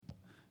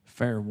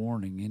Fair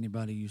warning,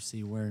 anybody you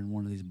see wearing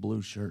one of these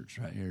blue shirts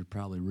right here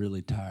probably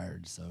really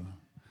tired, so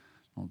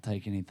don't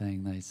take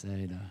anything they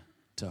say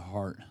to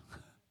heart.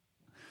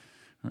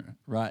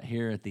 Right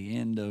here at the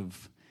end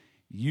of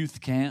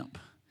youth camp,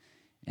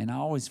 and I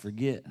always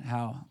forget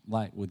how,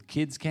 like with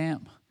kids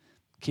camp,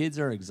 kids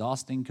are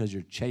exhausting because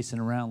you're chasing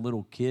around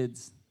little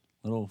kids,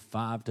 little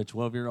 5 to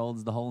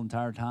 12-year-olds the whole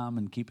entire time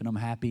and keeping them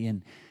happy,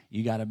 and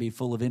you got to be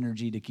full of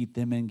energy to keep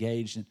them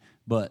engaged.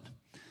 But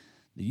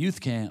the youth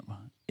camp,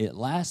 it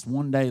lasts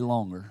one day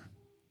longer.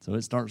 So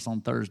it starts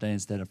on Thursday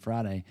instead of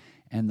Friday.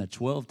 And the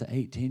 12 to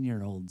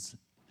 18-year-olds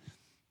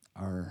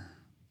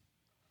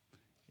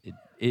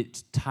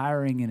it's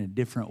tiring in a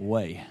different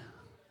way.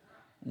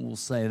 We'll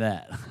say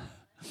that.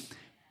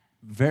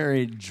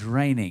 Very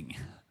draining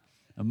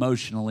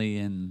emotionally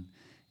and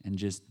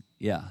just,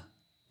 yeah.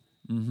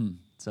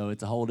 So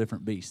it's a whole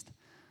different beast.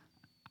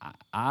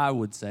 I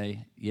would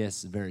say,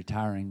 yes, very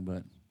tiring,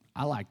 but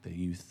I like the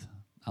youth.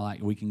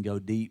 We can go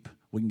deep.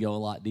 We can go a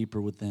lot deeper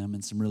with them,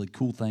 and some really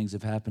cool things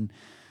have happened.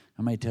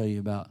 I may tell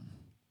you about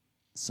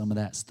some of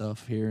that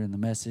stuff here in the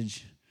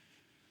message.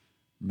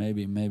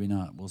 Maybe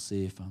not. We'll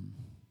see if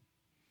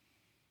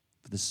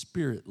the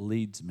Spirit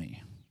leads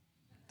me,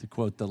 to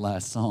quote the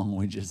last song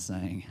we just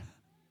sang.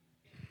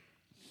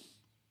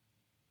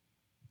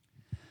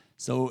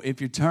 So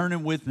if you're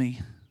turning with me,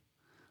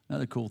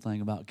 another cool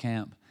thing about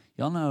camp,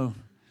 y'all know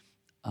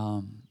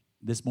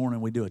this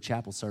morning we do a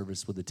chapel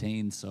service with the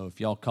teens, so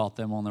if y'all caught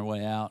them on their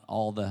way out,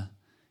 all the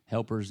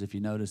helpers, if you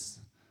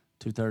notice,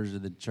 2/3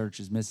 of the church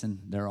is missing.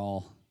 They're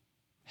all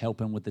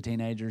helping with the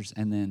teenagers,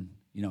 and then,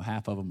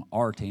 half of them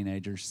are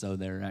teenagers, so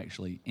they're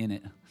actually in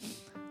it.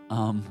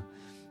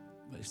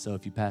 So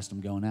if you passed them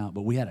going out.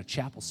 But we had a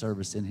chapel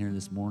service in here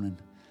this morning,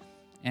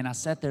 and I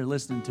sat there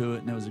listening to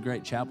it, and it was a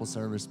great chapel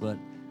service, but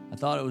I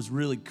thought it was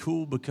really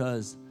cool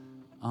because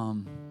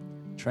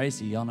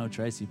Tracy, y'all know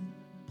Tracy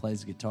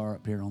plays guitar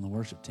up here on the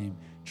worship team.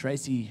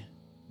 Tracy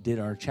did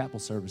our chapel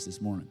service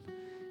this morning.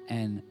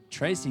 And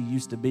Tracy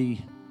used to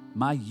be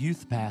my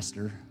youth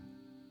pastor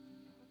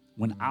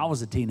when I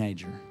was a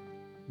teenager,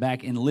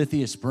 back in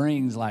Lithia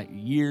Springs, like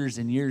years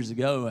and years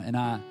ago. And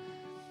I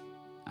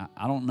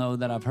don't know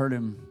that I've heard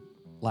him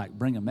like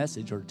bring a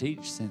message or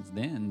teach since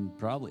then.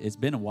 Probably it's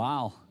been a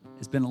while.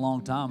 It's been a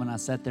long time. And I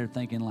sat there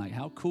thinking, like,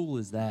 how cool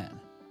is that?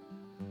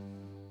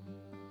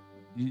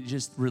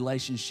 Just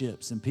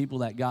relationships and people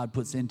that God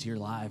puts into your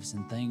lives,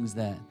 and things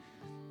that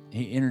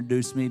He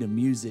introduced me to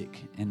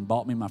music and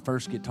bought me my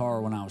first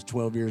guitar when I was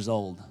 12 years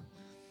old.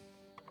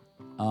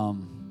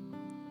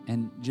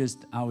 And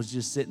I was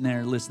just sitting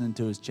there listening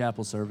to his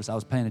chapel service. I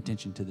was paying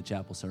attention to the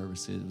chapel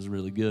service. It was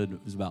really good.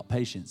 It was about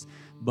patience.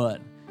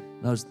 But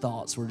those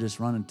thoughts were just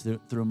running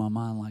through my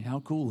mind, like,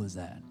 how cool is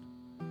that?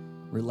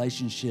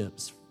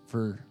 Relationships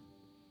for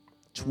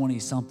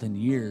 20-something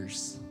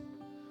years,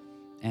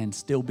 and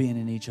still being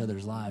in each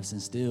other's lives,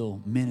 and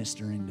still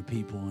ministering to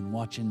people, and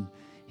watching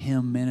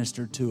him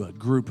minister to a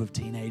group of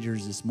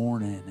teenagers this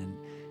morning.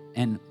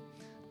 And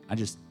I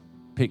just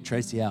picked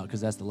Tracy out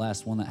because that's the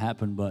last one that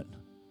happened, but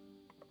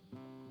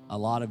a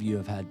lot of you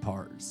have had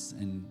parts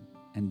and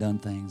done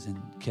things,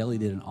 and Kelly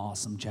did an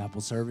awesome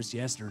chapel service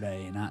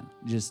yesterday, and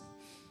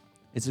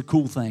it's a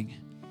cool thing.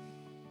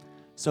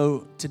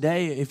 So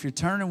today, if you're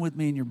turning with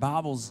me in your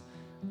Bibles,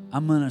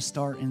 I'm going to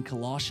start in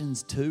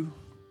Colossians 2.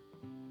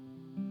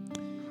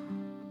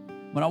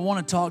 But I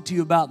want to talk to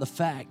you about the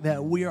fact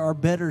that we are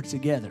better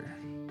together.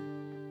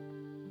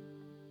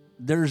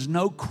 There's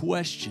no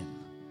question.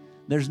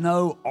 There's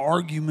no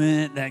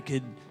argument that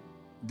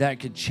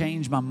could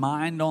change my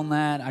mind on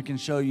that. I can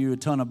show you a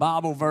ton of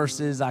Bible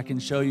verses. I can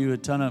show you a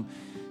ton of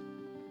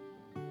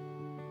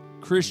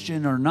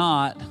Christian or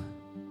not.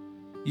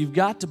 You've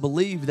got to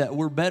believe that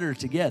we're better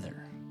together.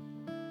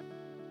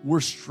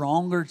 We're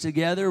stronger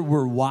together.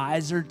 We're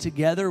wiser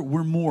together.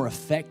 We're more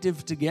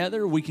effective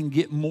together. We can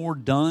get more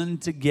done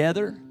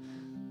together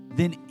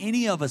than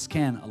any of us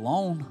can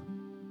alone.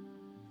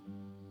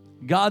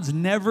 God's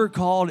never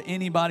called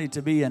anybody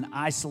to be an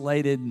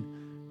isolated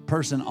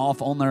person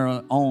off on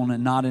their own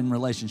and not in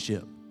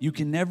relationship. You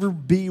can never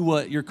be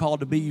what you're called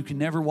to be. You can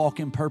never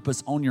walk in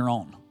purpose on your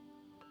own.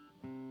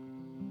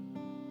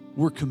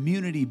 We're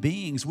community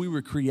beings. We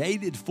were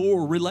created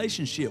for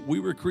relationship. We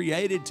were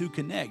created to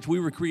connect.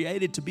 We were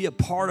created to be a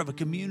part of a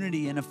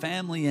community and a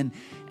family and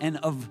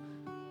of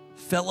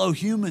fellow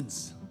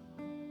humans.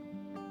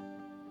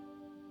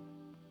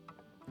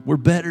 We're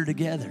better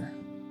together.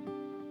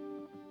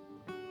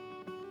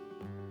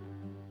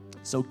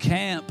 So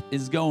camp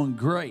is going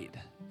great,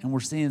 and we're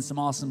seeing some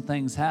awesome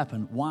things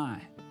happen.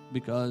 Why?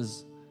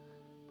 Because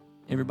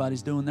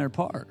everybody's doing their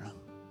part.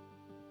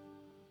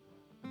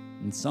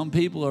 And some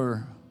people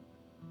are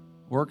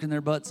working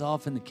their butts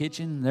off in the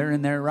kitchen. They're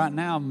in there right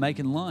now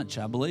making lunch,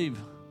 I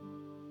believe.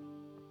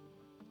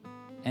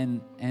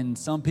 And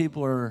some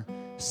people are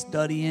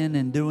studying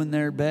and doing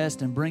their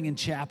best and bringing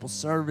chapel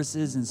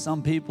services. And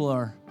some people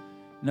are,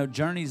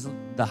 Journey's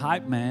the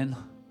hype man.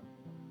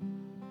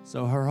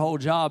 So her whole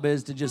job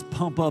is to just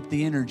pump up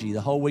the energy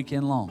the whole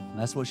weekend long.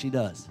 That's what she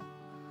does.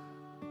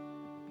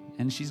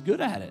 And she's good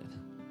at it.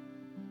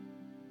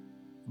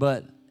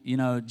 But,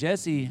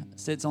 Jesse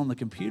sits on the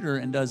computer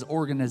and does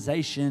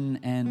organization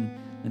and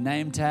the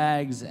name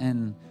tags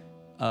and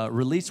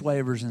release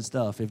waivers and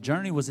stuff. If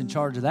Journey was in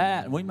charge of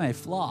that, we may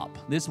flop.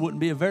 This wouldn't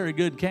be a very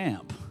good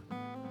camp.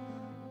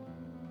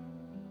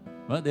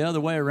 But the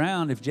other way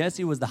around, if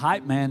Jesse was the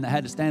hype man that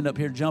had to stand up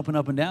here jumping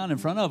up and down in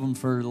front of him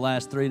for the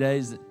last 3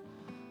 days,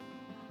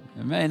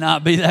 it may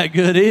not be that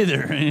good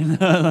either.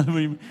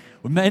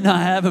 We may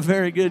not have a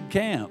very good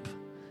camp.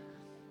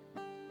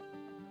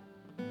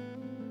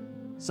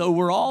 So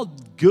we're all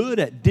good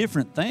at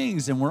different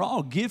things, and we're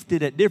all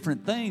gifted at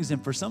different things.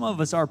 And for some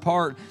of us, our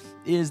part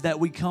is that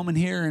we come in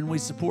here and we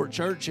support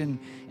church and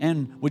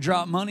we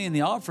drop money in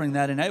the offering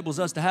that enables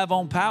us to have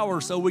on power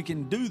so we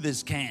can do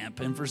this camp.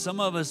 And for some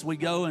of us, we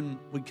go and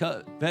we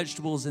cut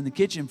vegetables in the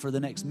kitchen for the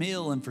next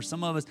meal. And for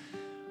some of us,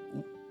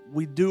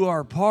 we do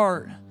our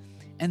part,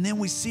 and then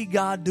we see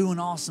God do an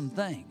awesome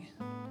thing.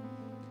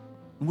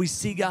 We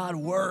see God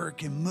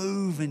work and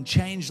move and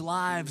change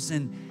lives,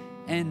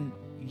 and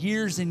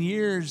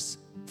years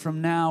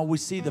from now, we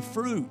see the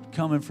fruit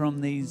coming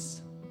from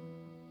these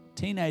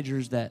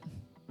teenagers that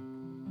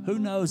who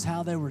knows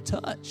how they were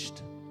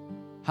touched,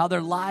 how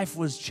their life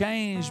was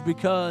changed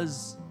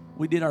because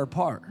we did our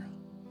part.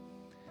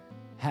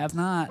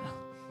 I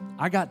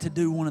got to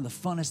do one of the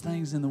funnest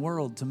things in the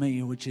world to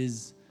me, which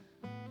is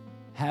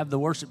have the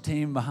worship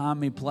team behind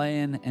me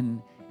playing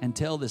and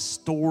tell this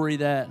story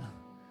that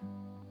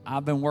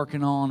I've been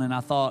working on, and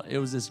I thought it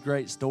was this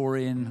great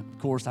story, and of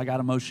course I got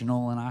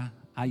emotional, and I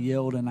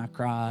yelled and I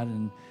cried,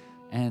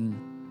 and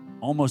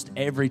almost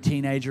every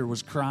teenager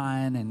was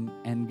crying,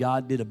 and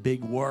God did a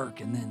big work.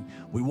 And then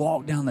we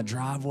walked down the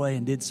driveway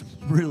and did some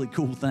really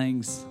cool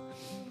things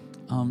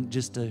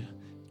just to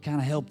kind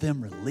of help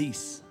them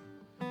release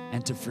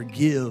and to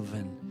forgive.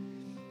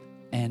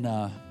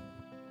 And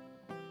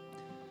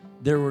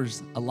there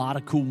was a lot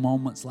of cool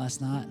moments last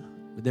night.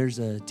 There's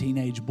a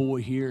teenage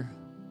boy here,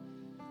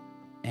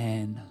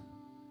 and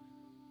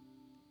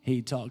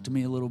he talked to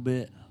me a little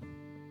bit.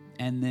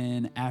 And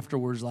then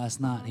afterwards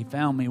last night, he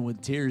found me with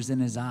tears in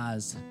his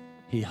eyes.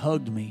 He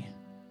hugged me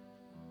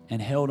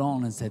and held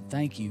on and said,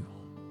 "Thank you."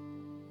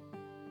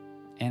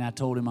 And I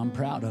told him, "I'm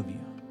proud of you."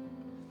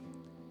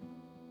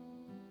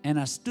 And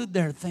I stood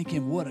there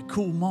thinking, what a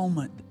cool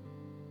moment.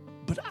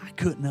 But I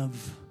couldn't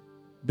have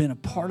been a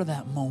part of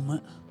that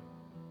moment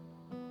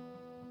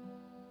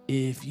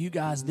if you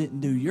guys didn't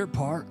do your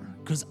part,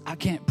 because I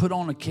can't put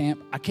on a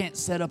camp. I can't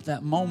set up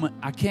that moment.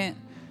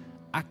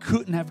 I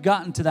couldn't have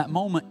gotten to that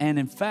moment. And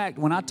in fact,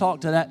 when I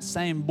talked to that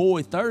same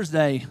boy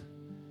Thursday,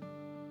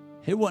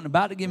 he wasn't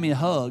about to give me a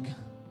hug.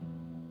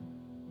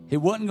 He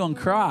wasn't going to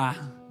cry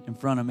in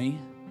front of me.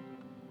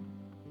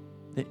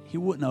 He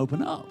wouldn't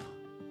open up.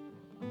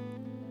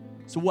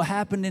 So what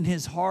happened in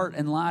his heart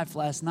and life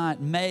last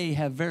night may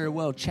have very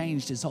well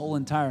changed his whole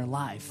entire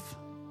life.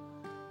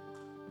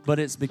 But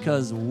it's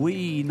because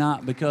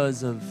not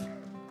because of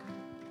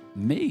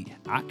me.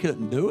 I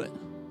couldn't do it.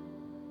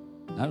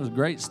 That was a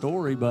great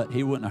story, but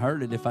he wouldn't have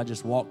heard it if I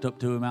just walked up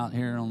to him out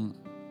here on,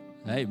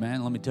 "Hey,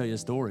 man, let me tell you a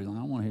story." I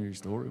don't want to hear your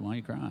story. Why are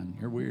you crying?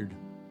 You're weird.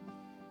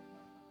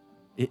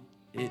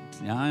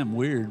 I am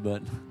weird,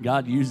 but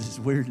God uses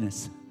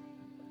weirdness.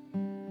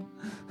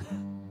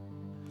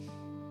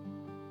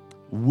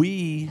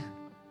 We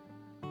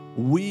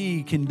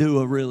can do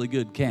a really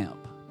good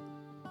camp,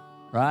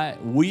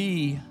 right?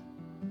 We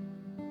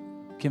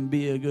can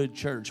be a good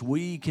church.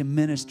 We can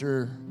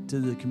minister to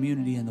the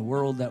community and the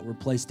world that we're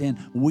placed in.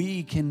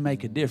 We can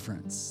make a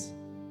difference.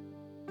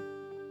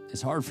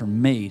 It's hard for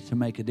me to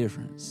make a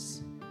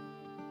difference,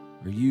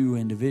 or you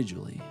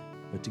individually,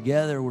 but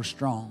together we're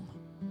strong.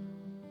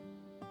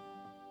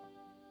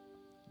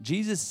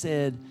 Jesus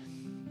said,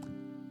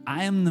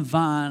 "I am the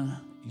vine,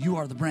 you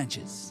are the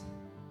branches."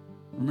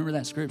 Remember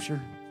that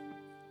scripture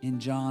in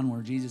John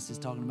where Jesus is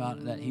talking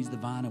about that he's the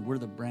vine and we're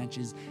the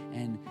branches,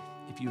 and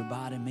if you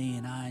abide in me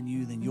and I in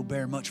you, then you'll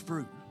bear much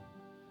fruit.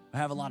 I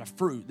have a lot of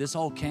fruit. This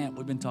whole camp,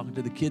 we've been talking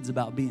to the kids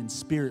about being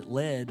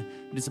Spirit-led,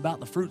 but it's about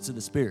the fruits of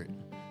the Spirit.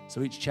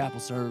 So each chapel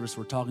service,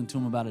 we're talking to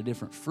them about a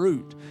different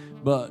fruit,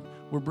 but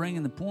we're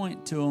bringing the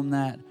point to them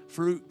that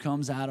fruit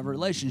comes out of a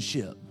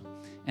relationship.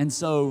 And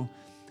so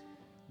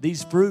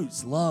these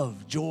fruits,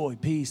 love, joy,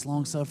 peace,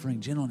 long-suffering,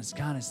 gentleness,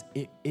 kindness,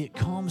 it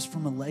comes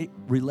from a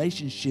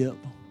relationship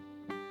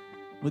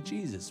with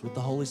Jesus, with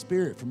the Holy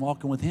Spirit, from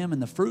walking with Him.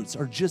 And the fruits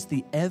are just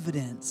the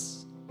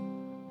evidence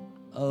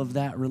of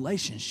that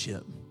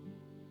relationship.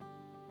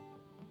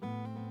 I'm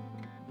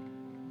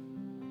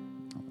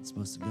not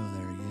supposed to go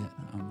there yet.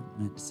 I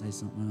meant to say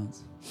something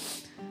else.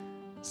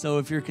 So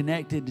if you're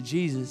connected to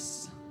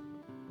Jesus,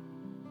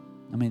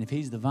 if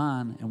He's the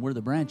vine and we're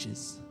the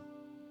branches,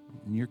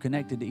 and you're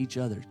connected to each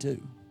other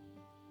too.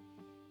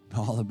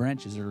 All the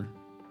branches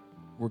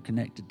we're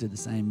connected to the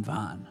same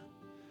vine.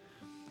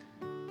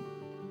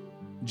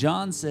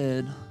 John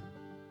said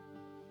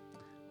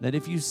that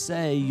if you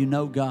say you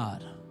know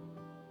God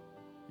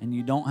and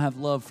you don't have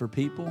love for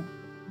people,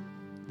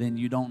 then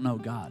you don't know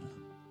God.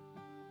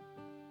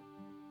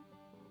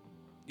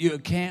 You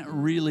can't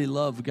really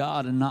love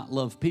God and not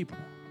love people.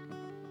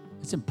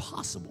 It's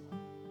impossible.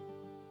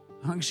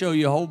 I can show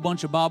you a whole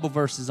bunch of Bible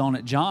verses on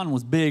it. John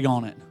was big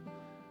on it.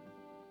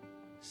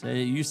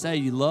 You say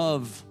you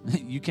love,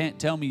 you can't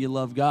tell me you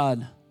love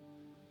God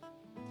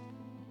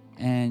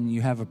and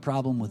you have a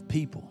problem with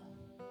people.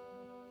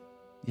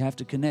 You have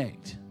to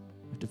connect.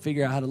 You have to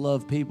figure out how to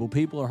love people.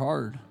 People are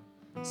hard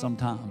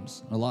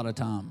sometimes, a lot of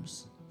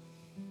times.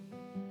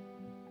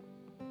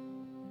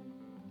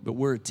 But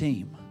we're a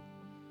team.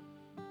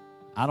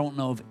 I don't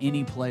know of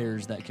any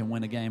players that can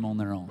win a game on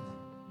their own.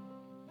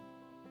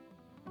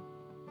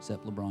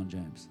 Except LeBron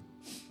James.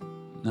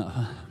 No,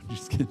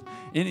 just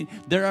kidding.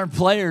 There are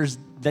players,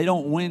 they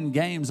don't win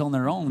games on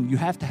their own. You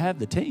have to have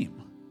the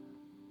team.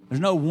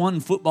 There's no one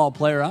football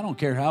player, I don't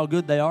care how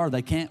good they are,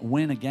 they can't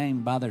win a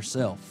game by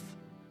themselves.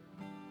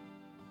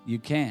 You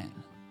can't.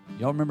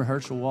 Y'all remember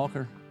Herschel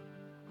Walker?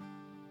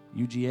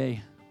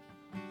 UGA.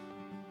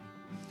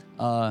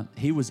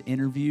 He was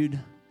interviewed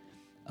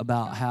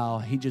about how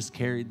he just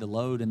carried the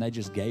load and they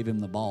just gave him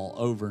the ball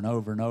over and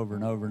over and over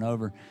and over and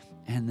over.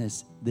 And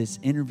this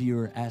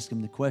interviewer asked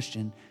him the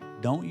question,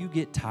 don't you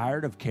get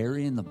tired of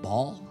carrying the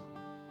ball?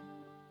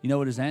 You know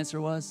what his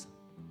answer was?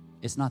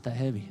 It's not that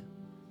heavy.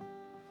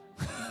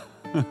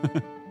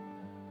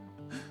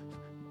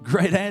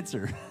 Great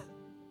answer.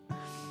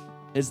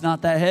 It's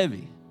not that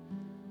heavy.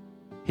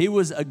 He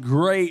was a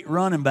great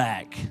running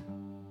back,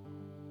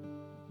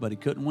 but he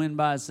couldn't win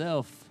by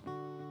himself.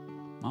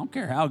 I don't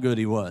care how good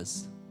he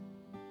was.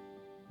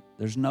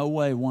 There's no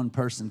way one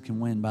person can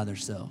win by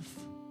themselves.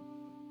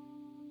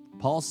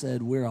 Paul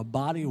said we're a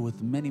body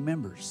with many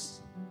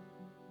members.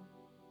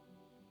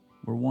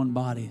 We're one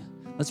body.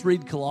 Let's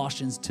read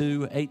Colossians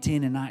 2,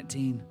 18 and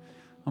 19. I'm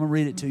going to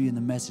read it to you in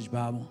the Message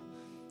Bible.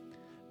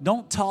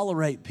 Don't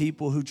tolerate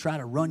people who try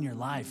to run your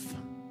life,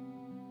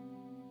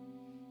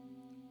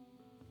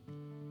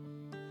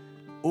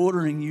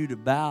 ordering you to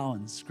bow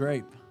and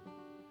scrape,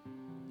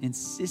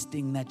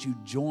 insisting that you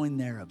join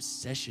their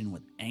obsession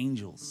with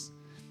angels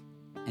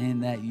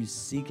and that you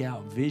seek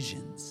out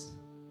visions.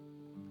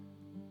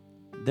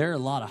 They're a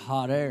lot of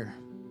hot air.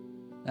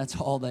 That's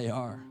all they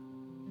are.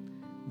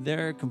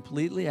 They're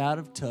completely out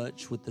of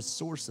touch with the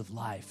source of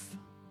life.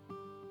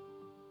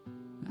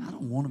 I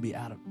don't want to be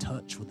out of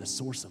touch with the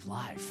source of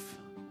life.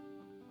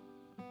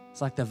 It's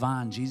like the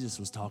vine Jesus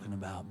was talking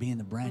about, being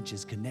the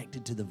branches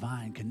connected to the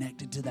vine,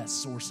 connected to that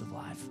source of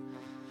life.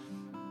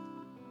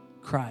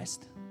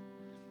 Christ,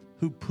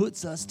 who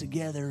puts us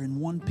together in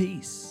one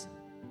piece,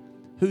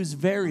 whose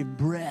very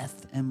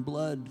breath and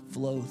blood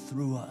flow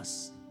through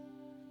us.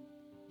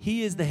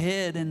 He is the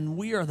head and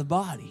we are the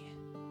body.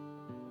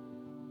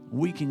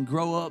 We can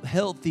grow up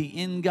healthy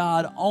in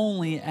God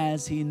only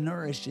as He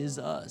nourishes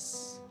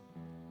us.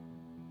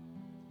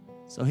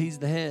 So He's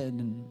the head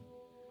and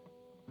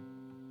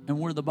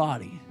we're the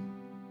body.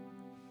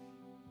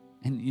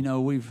 And you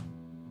know,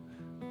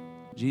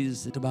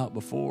 Jesus said about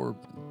before,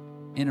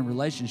 in a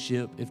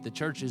relationship, if the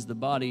church is the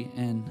body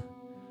and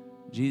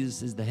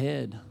Jesus is the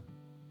head,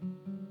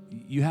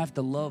 you have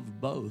to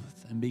love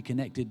both and be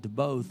connected to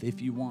both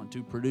if you want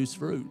to produce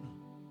fruit.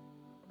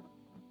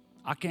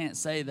 I can't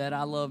say that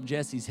I love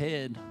Jesse's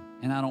head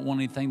and I don't want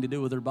anything to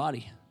do with her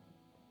body.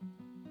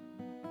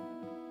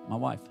 My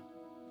wife.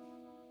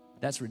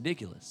 That's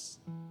ridiculous.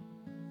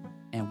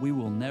 And we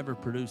will never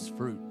produce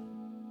fruit.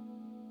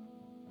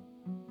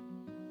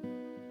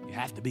 You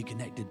have to be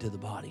connected to the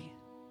body.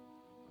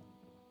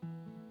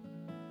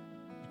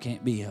 You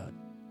can't be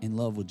in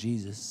love with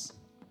Jesus,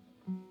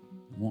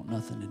 want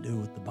nothing to do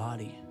with the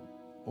body,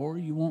 or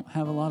you won't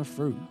have a lot of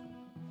fruit.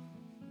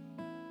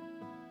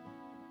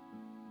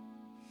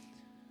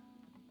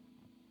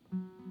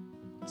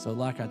 So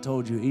like I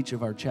told you, each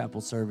of our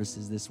chapel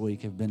services this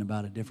week have been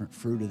about a different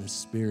fruit of the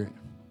Spirit.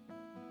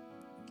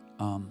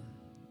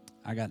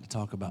 I got to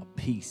talk about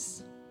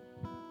peace.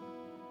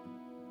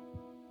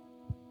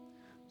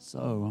 So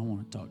I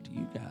want to talk to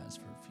you guys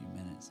for a few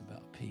minutes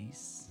about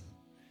peace,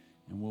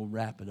 and we'll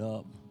wrap it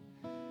up.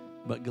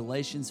 But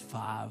Galatians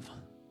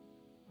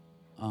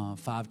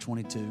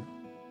 5:22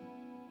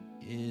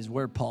 is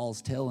where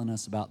Paul's telling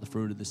us about the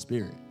fruit of the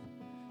Spirit.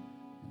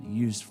 And he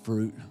used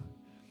fruit.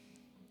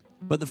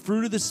 But the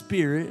fruit of the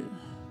Spirit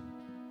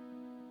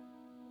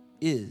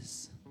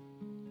is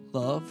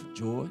love,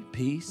 joy,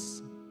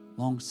 peace,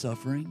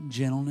 long-suffering,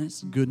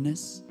 gentleness,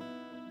 goodness,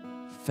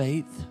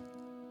 faith,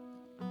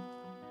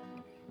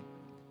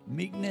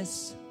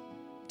 meekness,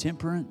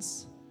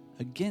 temperance.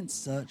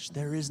 Against such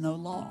there is no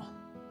law.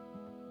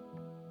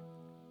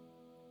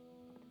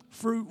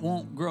 Fruit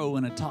won't grow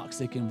in a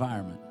toxic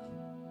environment.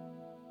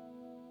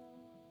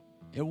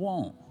 It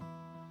won't.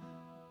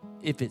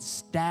 If it's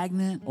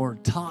stagnant or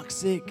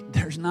toxic,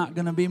 there's not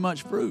going to be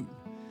much fruit.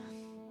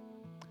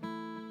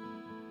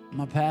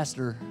 My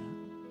pastor,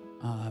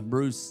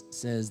 Bruce,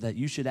 says that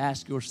you should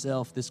ask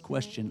yourself this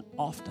question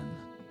often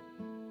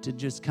to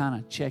just kind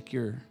of check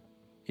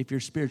if you're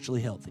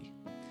spiritually healthy.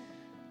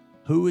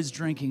 Who is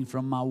drinking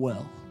from my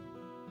well?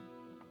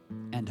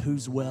 And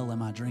whose well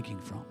am I drinking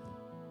from?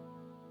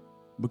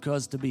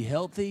 Because to be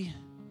healthy,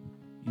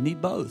 you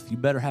need both. You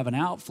better have an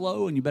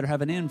outflow and you better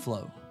have an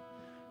inflow.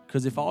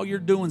 Because if all you're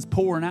doing is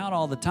pouring out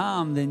all the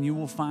time, then you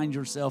will find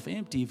yourself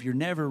empty if you're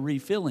never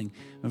refilling.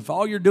 If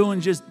all you're doing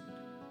is just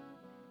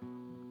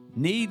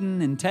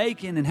needing and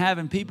taking and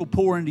having people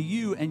pour into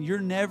you, and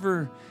you're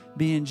never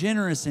being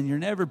generous, and you're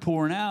never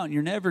pouring out, and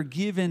you're never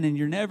giving, and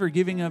you're never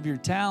giving of your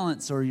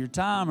talents or your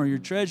time or your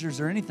treasures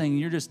or anything,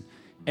 you're just,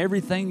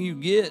 everything you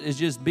get is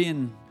just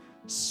being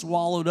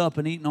swallowed up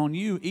and eaten on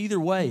you. Either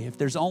way, if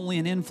there's only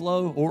an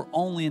inflow or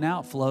only an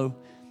outflow,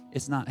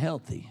 it's not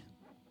healthy.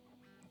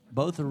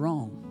 Both are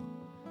wrong.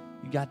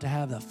 You got to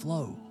have the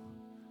flow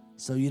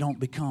so you don't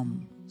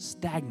become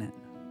stagnant,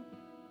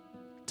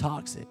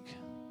 toxic.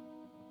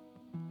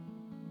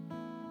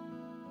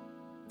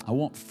 I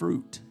want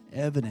fruit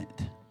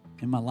evident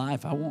in my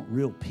life. I want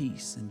real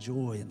peace and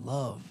joy and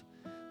love,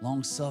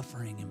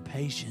 long-suffering and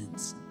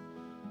patience.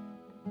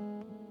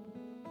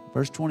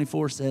 Verse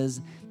 24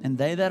 says, and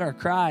they that are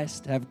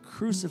Christ have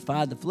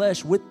crucified the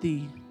flesh with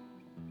the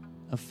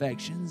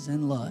affections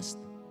and lust.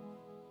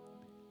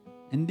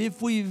 And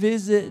if we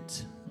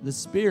visit the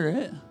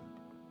Spirit,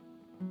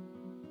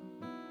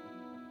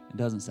 it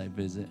doesn't say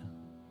visit.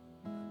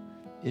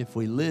 If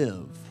we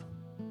live,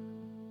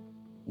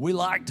 we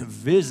like to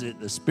visit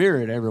the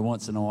Spirit every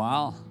once in a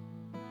while.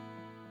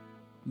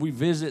 We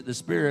visit the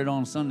Spirit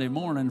on Sunday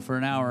morning for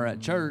an hour at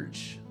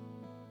church.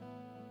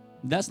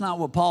 That's not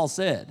what Paul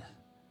said.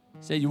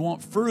 He said, you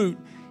want fruit.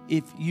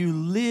 If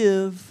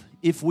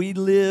we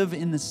live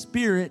in the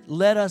Spirit,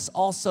 let us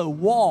also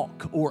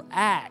walk or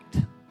act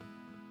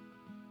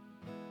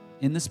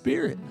in the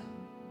Spirit.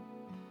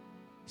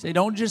 Say,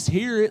 don't just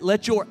hear it,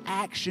 let your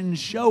actions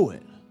show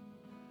it.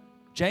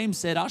 James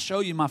said, I'll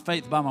show you my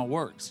faith by my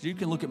works. You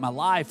can look at my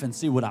life and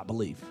see what I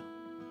believe.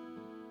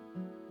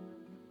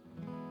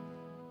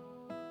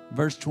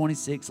 Verse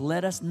 26,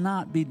 let us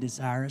not be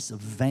desirous of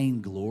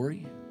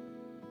vainglory,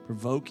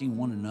 provoking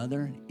one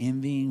another,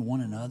 envying one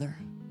another.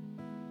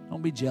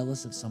 Don't be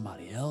jealous of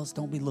somebody else.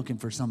 Don't be looking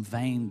for some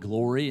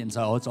vainglory and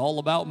say, oh, it's all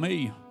about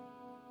me.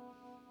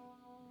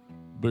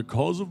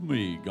 Because of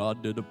me,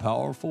 God did a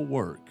powerful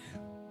work.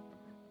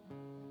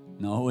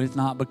 No, it's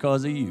not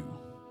because of you.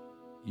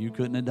 You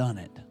couldn't have done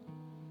it.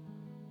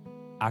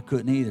 I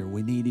couldn't either.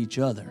 We need each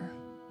other.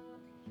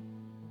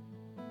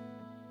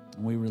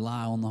 And we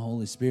rely on the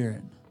Holy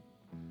Spirit.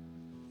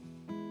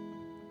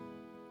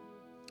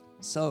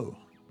 So,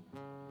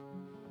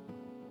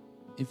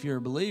 if you're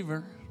a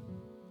believer,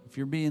 if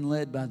you're being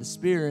led by the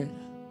Spirit,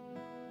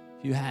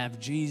 if you have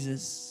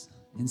Jesus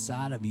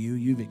inside of you,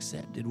 you've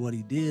accepted what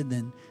He did,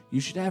 then you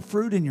should have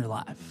fruit in your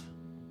life.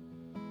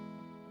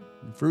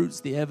 And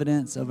fruit's the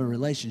evidence of a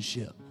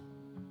relationship.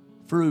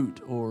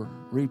 Fruit or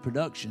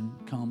reproduction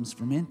comes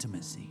from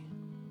intimacy.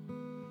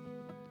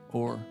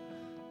 Or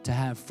to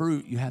have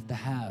fruit, you have to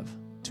have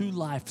two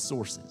life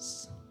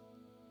sources.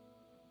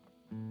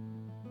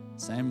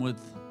 Same with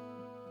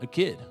a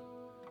kid.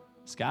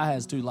 Sky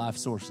has two life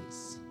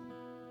sources,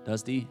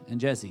 Dusty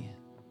and Jesse.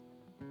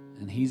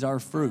 And he's our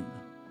fruit.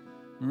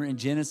 Remember in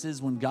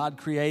Genesis when God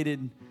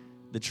created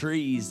the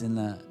trees and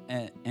the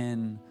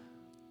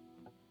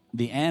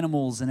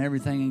animals and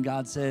everything, and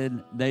God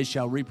said, they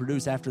shall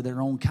reproduce after their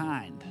own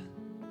kind.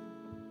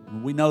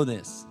 And we know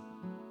this.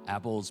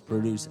 Apples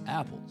produce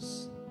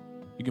apples.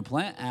 You can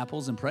plant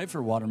apples and pray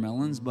for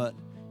watermelons, but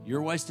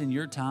you're wasting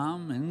your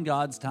time and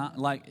God's time.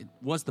 Like,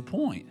 what's the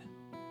point?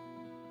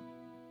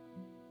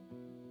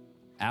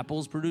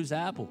 Apples produce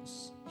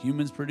apples.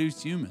 Humans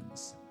produce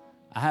humans.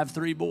 I have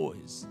 3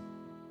 boys.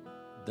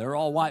 They're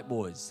all white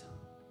boys.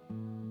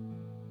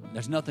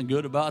 There's nothing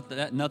good about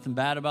that, nothing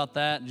bad about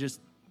that. Just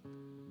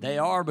they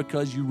are,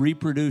 because you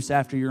reproduce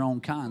after your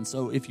own kind.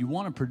 So if you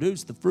want to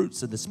produce the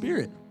fruits of the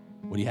Spirit,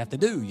 what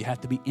do? You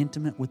have to be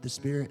intimate with the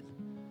Spirit.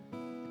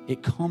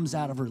 It comes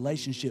out of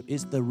relationship.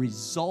 It's the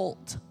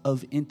result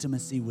of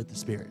intimacy with the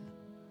Spirit.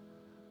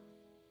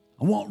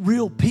 I want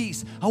real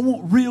peace. I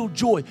want real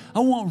joy. I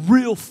want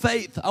real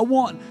faith.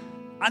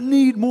 I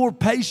need more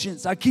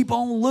patience. I keep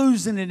on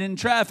losing it in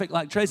traffic,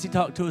 like Tracy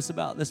talked to us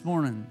about this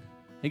morning.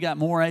 He got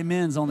more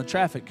amens on the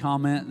traffic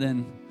comment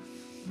than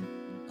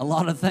a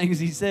lot of things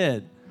he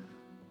said.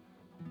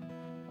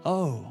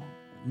 Oh,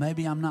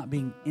 maybe I'm not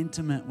being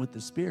intimate with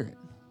the Spirit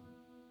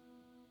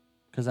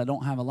because I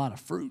don't have a lot of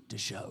fruit to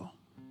show.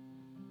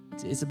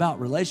 It's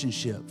about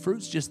relationship.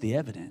 Fruit's just the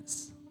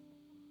evidence.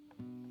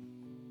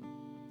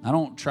 I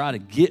don't try to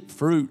get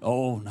fruit.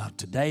 Oh, now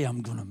today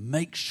I'm going to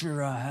make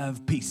sure I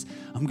have peace.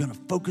 I'm going to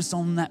focus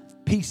on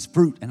that peace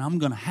fruit, and I'm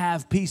going to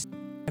have peace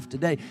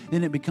today.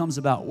 Then it becomes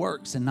about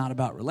works and not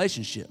about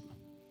relationship.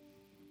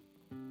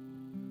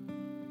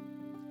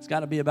 It's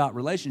got to be about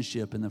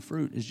relationship, and the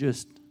fruit is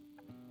just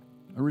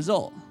a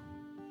result.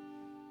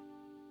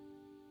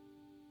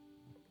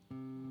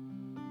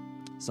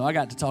 So I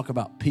got to talk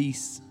about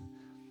peace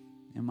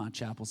in my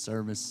chapel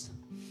service,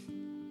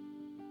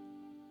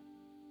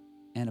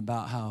 and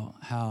about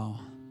how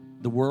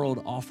the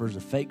world offers a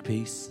fake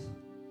peace.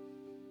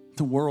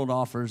 The world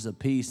offers a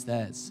peace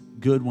that's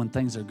good when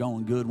things are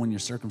going good, when your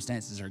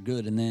circumstances are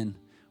good, and then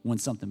when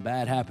something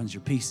bad happens,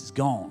 your peace is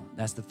gone.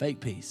 That's the fake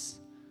peace.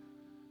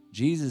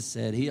 Jesus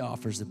said He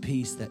offers a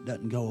peace that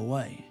doesn't go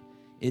away.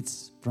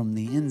 It's from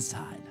the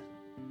inside.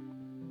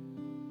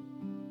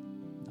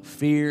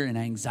 Fear and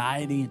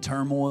anxiety and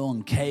turmoil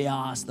and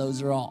chaos,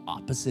 those are all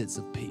opposites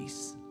of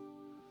peace.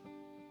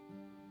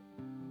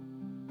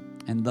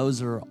 And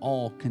those are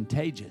all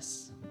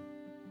contagious.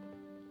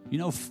 You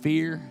know,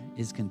 fear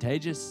is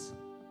contagious.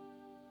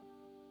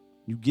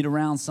 You get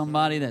around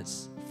somebody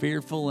that's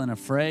fearful and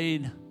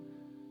afraid,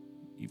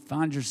 you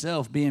find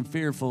yourself being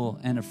fearful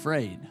and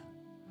afraid.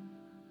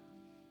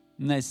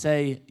 And they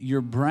say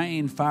your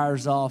brain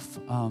fires off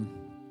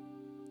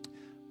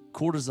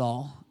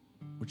cortisol,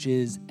 which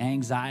is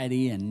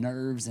anxiety and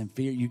nerves and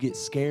fear. You get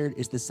scared.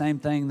 It's the same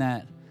thing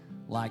that,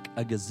 like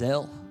a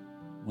gazelle,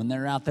 when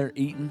they're out there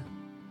eating,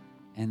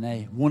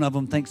 and one of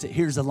them thinks that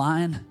here's a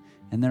lion,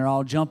 and they're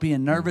all jumpy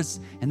and nervous,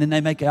 and then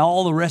they make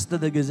all the rest of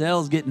the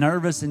gazelles get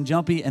nervous and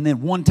jumpy, and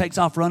then one takes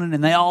off running,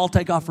 and they all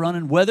take off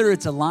running, whether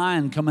it's a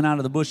lion coming out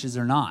of the bushes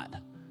or not.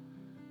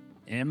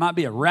 It might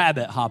be a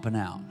rabbit hopping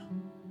out,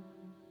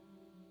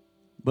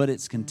 but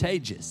it's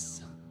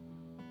contagious.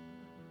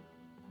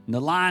 And the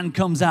lion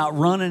comes out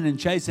running and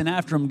chasing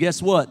after him.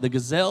 Guess what? The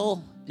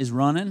gazelle is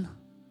running.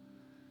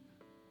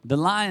 The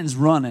lion's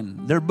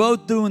running. They're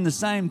both doing the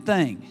same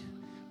thing.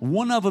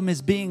 One of them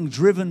is being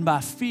driven by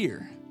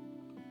fear.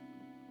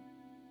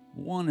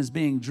 One is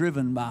being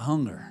driven by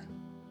hunger.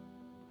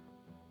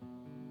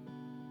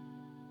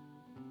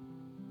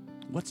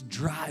 What's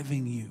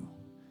driving you?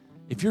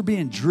 If you're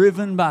being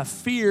driven by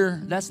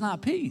fear, that's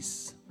not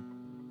peace.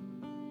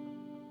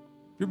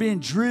 If you're being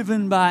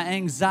driven by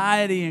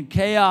anxiety and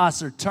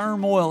chaos or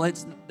turmoil,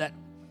 it's that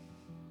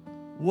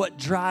what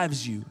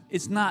drives you.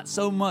 It's not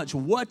so much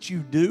what you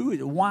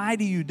do, why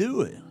do you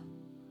do it?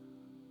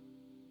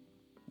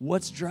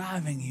 What's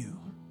driving you?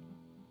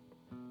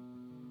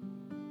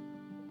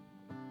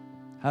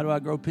 How do I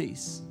grow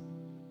peace?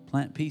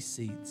 Plant peace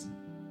seeds.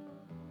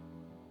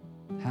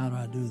 How do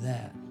I do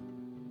that?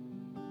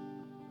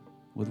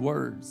 With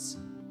words.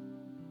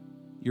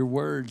 Your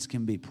words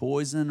can be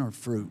poison or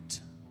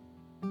fruit.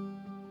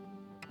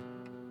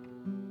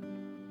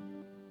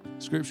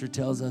 Scripture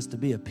tells us to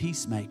be a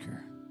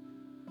peacemaker.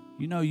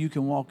 You know, you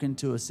can walk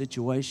into a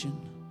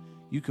situation,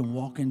 you can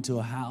walk into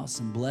a house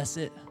and bless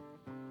it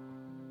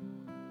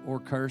or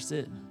curse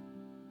it.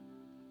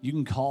 You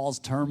can cause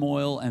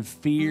turmoil and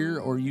fear,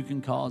 or you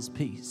can cause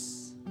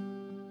peace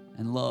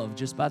and love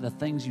just by the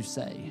things you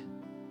say.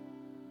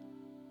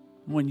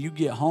 When you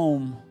get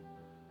home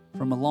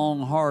from a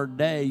long, hard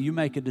day, you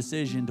make a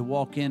decision to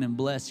walk in and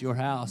bless your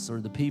house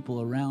or the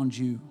people around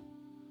you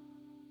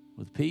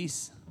with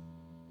peace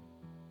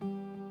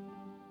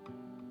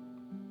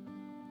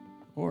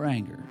or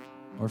anger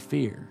or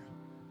fear.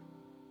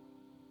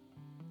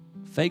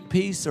 Fake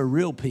peace or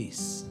real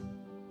peace.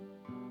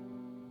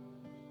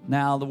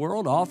 Now, the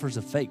world offers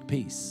a fake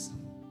peace.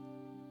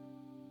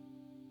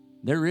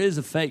 There is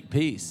a fake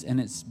peace, and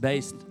it's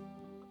based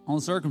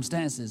on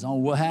circumstances,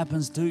 on what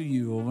happens to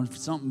you, or if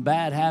something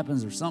bad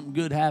happens or something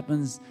good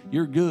happens,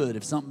 you're good.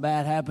 If something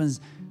bad happens,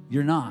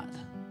 you're not.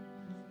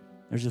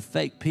 There's a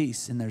fake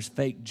peace, and there's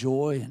fake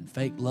joy and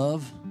fake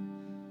love.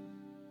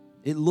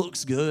 It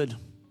looks good.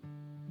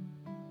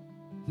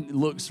 It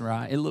looks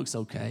right. It looks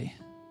okay.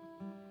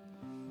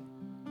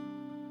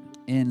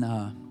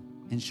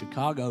 In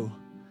Chicago,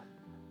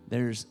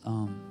 there's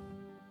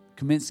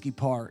Kaminsky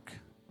Park.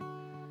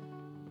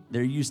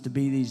 There used to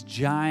be these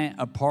giant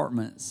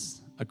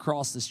apartments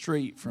across the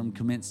street from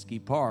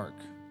Kaminsky Park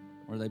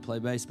where they play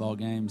baseball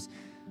games.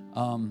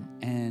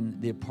 And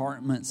the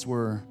apartments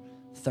were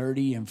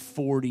 30 and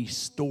 40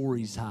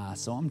 stories high.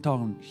 So I'm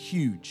talking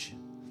huge.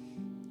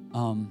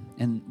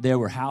 And there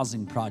were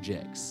housing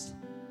projects.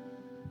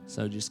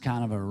 So just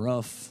kind of a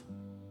rough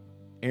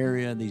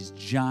area, these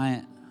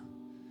giant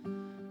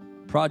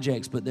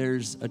projects. But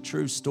there's a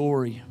true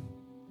story.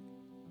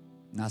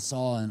 And I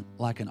saw an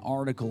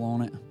article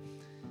on it.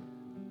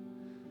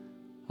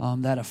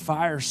 That a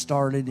fire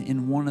started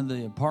in one of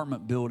the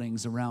apartment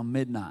buildings around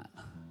midnight.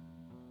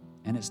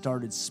 And it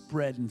started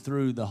spreading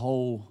through the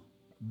whole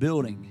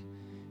building.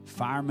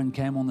 Firemen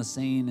came on the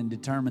scene and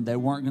determined they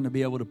weren't going to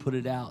be able to put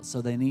it out,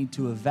 so they need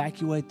to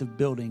evacuate the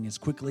building as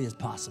quickly as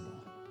possible.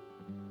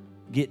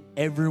 Get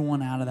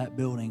everyone out of that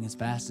building as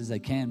fast as they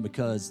can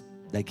because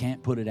they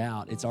can't put it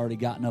out. It's already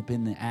gotten up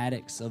in the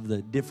attics of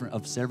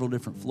several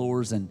different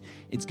floors, and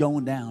it's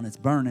going down. It's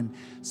burning.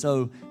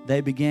 So they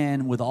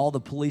began with all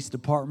the police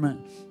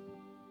department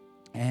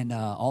and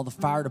all the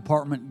fire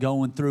department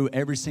going through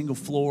every single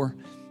floor,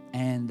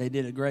 and they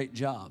did a great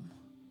job.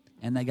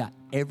 And they got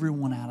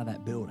everyone out of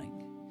that building.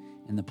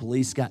 And the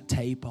police got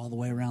tape all the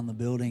way around the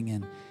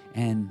building,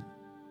 and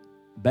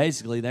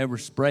basically they were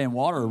spraying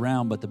water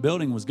around, but the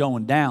building was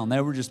going down.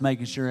 They were just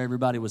making sure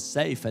everybody was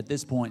safe at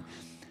this point.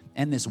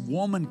 And this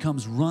woman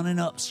comes running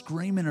up,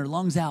 screaming her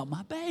lungs out,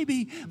 "My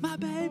baby, my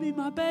baby,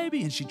 my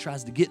baby." And she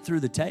tries to get through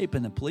the tape,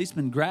 and the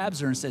policeman grabs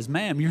her and says,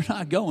 "Ma'am, you're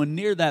not going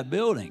near that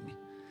building."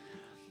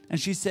 And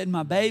she said,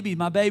 my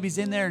baby's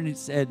in there. And he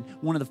said,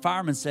 one of the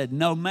firemen said,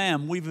 "No,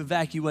 ma'am, we've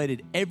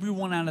evacuated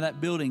everyone out of that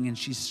building." And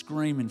she's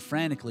screaming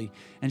frantically.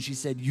 And she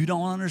said, "You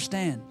don't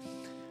understand.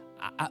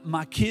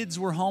 my kids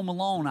were home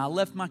alone. I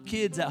left my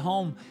kids at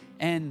home,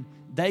 and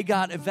they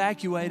got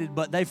evacuated,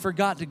 but they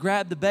forgot to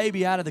grab the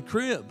baby out of the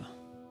crib.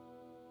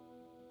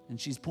 And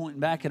she's pointing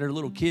back at her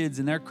little kids,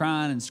 and they're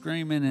crying and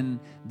screaming, and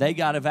they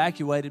got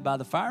evacuated by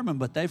the firemen,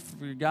 but they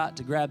forgot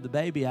to grab the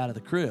baby out of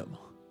the crib.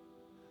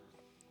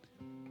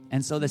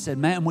 And so they said,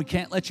 ma'am, we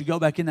can't let you go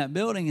back in that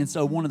building. And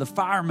so one of the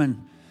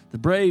firemen, the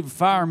brave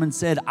fireman,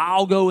 said,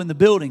 I'll go in the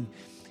building.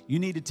 You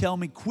need to tell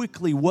me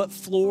quickly, what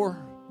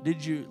floor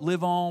did you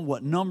live on?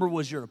 What number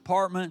was your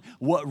apartment?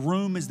 What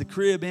room is the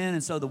crib in?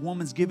 And so the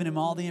woman's giving him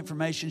all the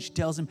information. She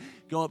tells him,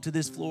 go up to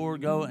this floor,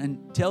 go,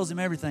 and tells him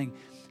everything.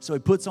 So he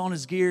puts on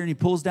his gear and he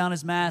pulls down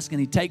his mask and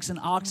he takes an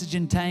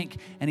oxygen tank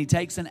and he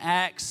takes an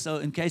axe so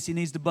in case he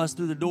needs to bust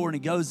through the door, and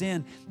he goes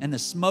in, and the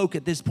smoke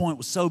at this point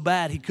was so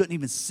bad he couldn't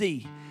even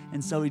see.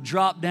 And so he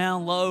dropped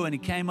down low and he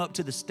came up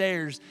to the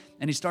stairs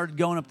and he started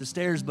going up the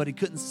stairs, but he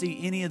couldn't see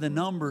any of the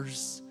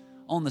numbers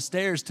on the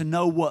stairs to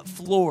know what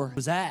floor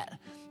was at.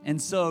 And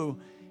so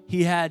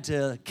he had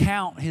to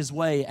count his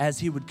way as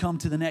he would come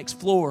to the next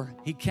floor.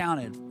 He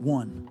counted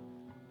 1,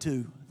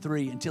 2,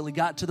 3 until he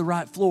got to the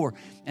right floor.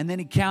 And then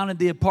he counted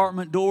the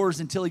apartment doors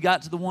until he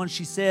got to the one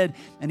she said,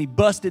 and he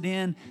busted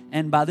in.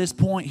 And by this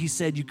point, he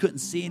said you couldn't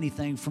see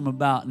anything from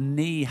about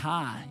knee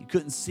high. You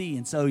couldn't see.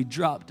 And so he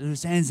dropped to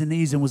his hands and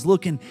knees and was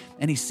looking,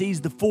 and he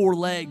sees the 4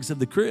 legs of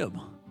the crib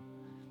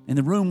in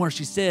the room where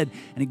she said,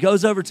 and he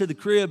goes over to the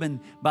crib,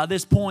 and by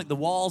this point the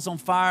wall's on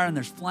fire and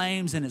there's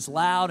flames and it's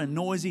loud and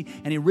noisy,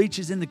 and he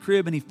reaches in the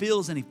crib and he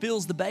feels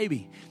the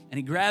baby, and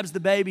he grabs the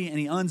baby and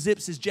he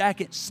unzips his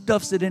jacket,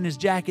 stuffs it in his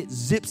jacket,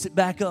 zips it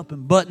back up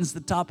and buttons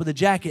the top of the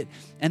jacket,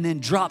 and then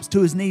drops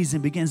to his knees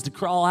and begins to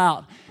crawl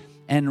out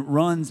and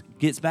runs,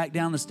 gets back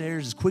down the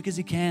stairs as quick as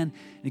he can,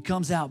 and he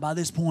comes out. By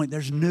this point,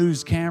 there's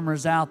news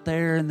cameras out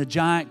there and the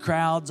giant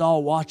crowd's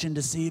all watching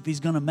to see if he's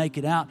going to make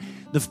it out.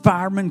 The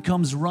fireman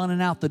comes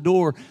running out the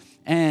door,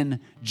 and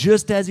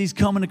just as he's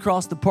coming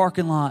across the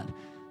parking lot,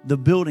 the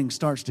building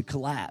starts to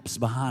collapse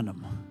behind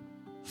him,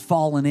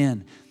 falling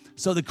in.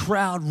 So the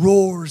crowd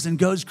roars and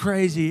goes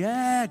crazy,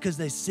 yeah, because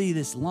they see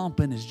this lump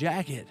in his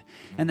jacket,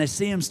 and they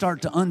see him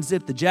start to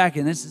unzip the jacket.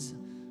 And this is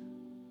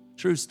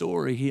true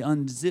story. He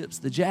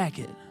unzips the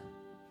jacket,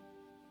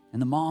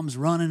 and the mom's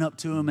running up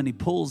to him, and he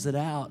pulls it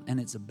out, and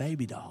it's a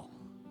baby doll.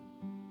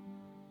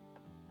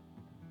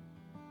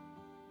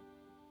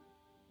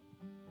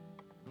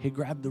 He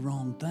grabbed the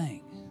wrong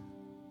thing,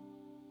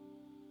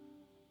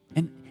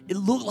 and it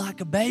looked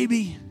like a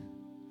baby.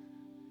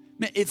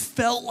 It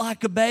felt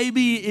like a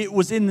baby. It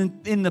was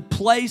in the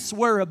place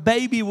where a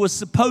baby was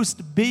supposed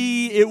to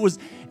be. It was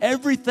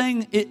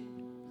everything. It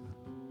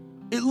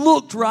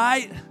looked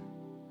right,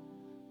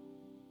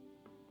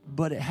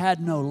 but it had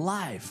no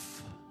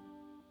life.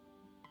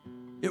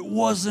 It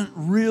wasn't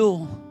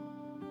real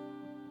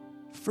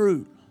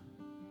fruit.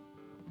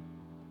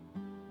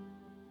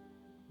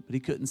 But he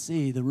couldn't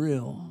see the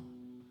real,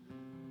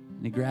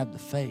 and he grabbed the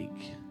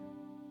fake.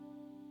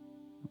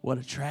 What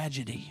a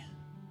tragedy.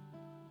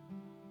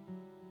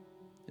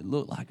 It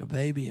looked like a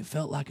baby. It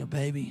felt like a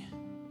baby,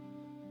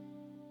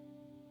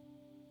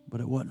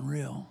 but it wasn't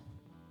real.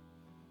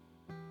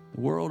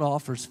 The world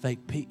offers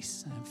fake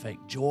peace and fake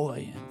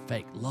joy and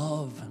fake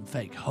love and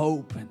fake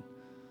hope. But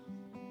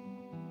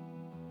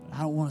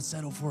I don't want to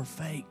settle for a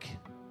fake.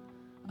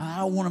 I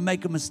don't want to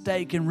make a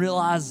mistake and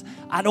realize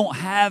I don't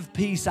have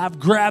peace. I've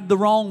grabbed the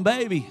wrong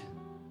baby.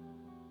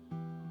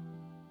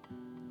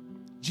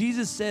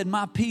 Jesus said,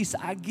 my peace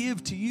I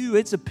give to you.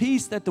 It's a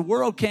peace that the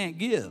world can't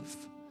give.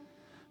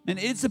 And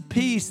it's a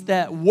peace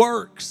that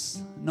works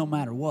no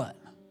matter what.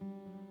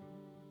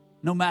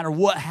 No matter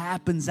what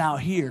happens out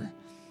here.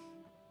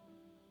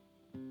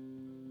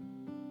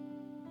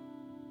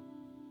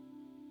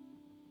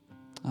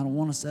 I don't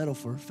want to settle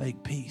for a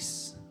fake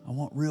peace. I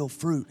want real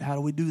fruit. How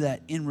do we do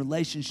that? In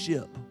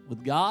relationship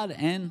with God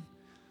and,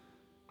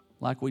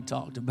 like we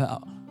talked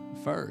about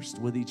first,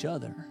 with each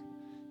other.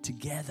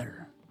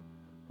 Together.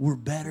 We're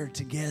better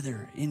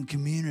together in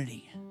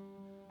community.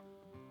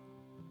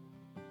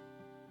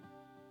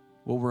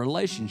 Well,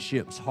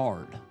 relationship's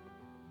hard.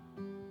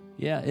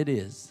 Yeah, it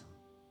is.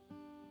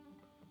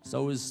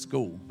 So is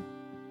school.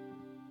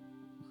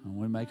 And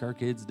we make our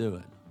kids do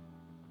it.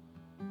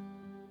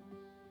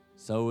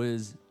 So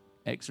is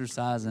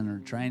exercising or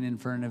training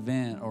for an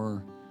event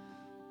or,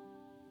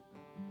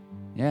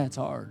 yeah, it's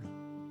hard.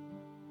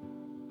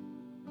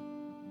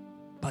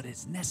 But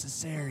it's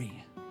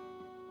necessary.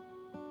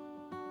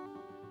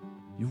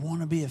 You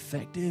want to be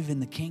effective in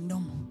the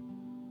kingdom?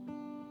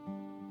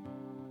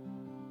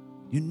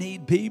 You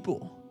need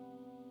people.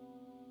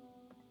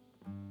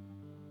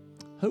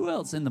 Who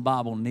else in the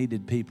Bible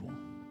needed people?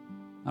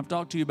 I've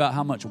talked to you about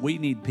how much we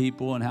need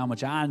people and how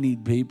much I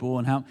need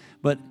people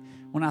but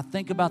when I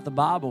think about the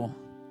Bible,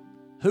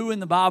 who in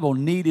the Bible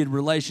needed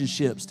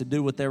relationships to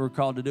do what they were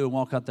called to do and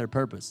walk out their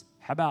purpose?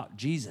 How about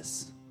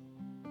Jesus?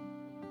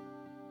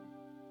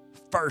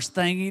 First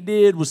thing he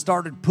did was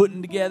started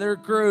putting together a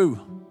crew.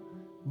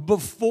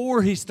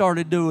 Before he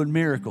started doing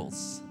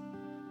miracles,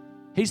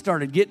 he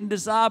started getting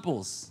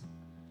disciples,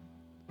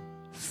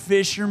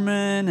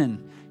 fishermen,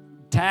 and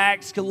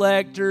tax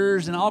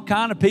collectors and all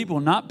kind of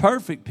people, not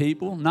perfect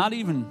people, not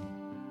even,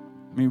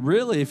 I mean,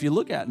 really, if you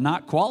look at it,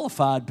 not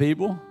qualified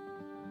people,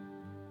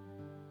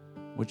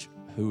 which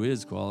who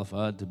is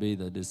qualified to be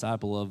the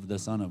disciple of the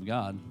Son of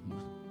God?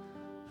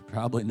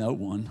 Probably no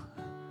one.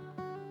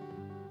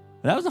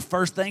 That was the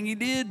first thing he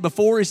did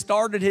before he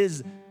started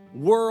his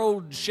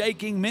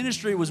world-shaking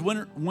ministry, was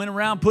went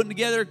around putting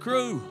together a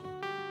crew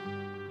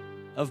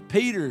of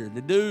Peter,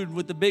 the dude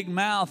with the big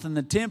mouth and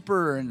the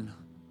temper. And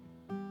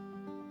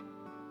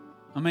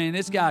I mean,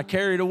 this guy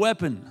carried a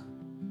weapon.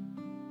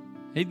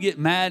 He'd get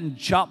mad and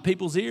chop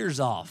people's ears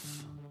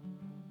off.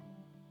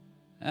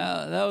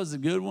 That was a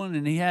good one.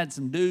 And he had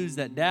some dudes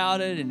that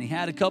doubted, and he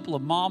had a couple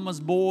of mama's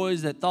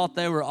boys that thought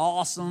they were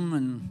awesome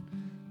and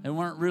they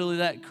weren't really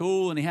that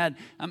cool. And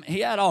he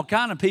had all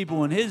kind of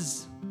people in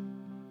his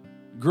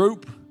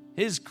group,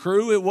 his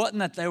crew. It wasn't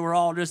that they were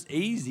all just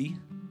easy.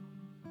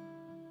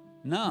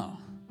 No.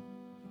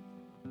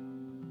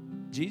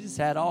 Jesus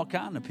had all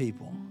kind of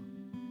people.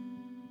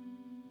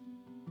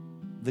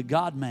 The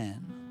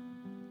God-man,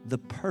 the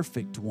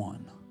perfect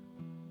one,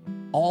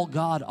 all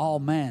God, all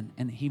man,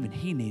 and even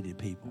he needed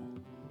people.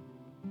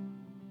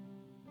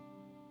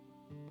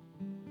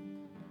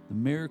 The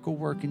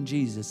miracle-working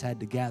Jesus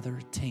had to gather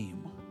a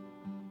team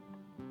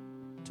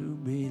to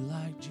be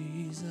like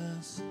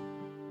Jesus.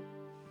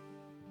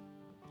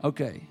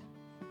 Okay,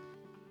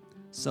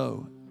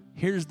 so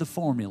here's the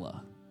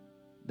formula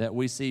that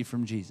we see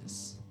from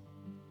Jesus.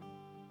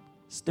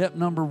 Step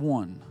number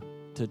 1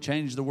 to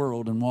change the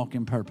world and walk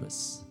in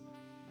purpose: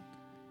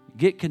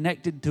 get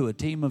connected to a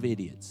team of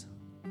idiots.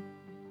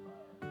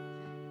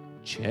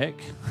 Check.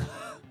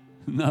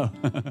 No.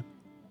 I'm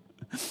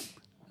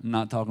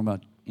not talking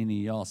about any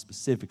of y'all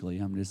specifically.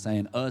 I'm just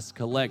saying us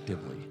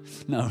collectively.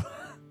 No.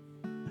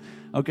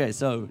 Okay,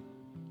 so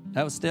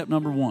that was step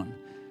number 1.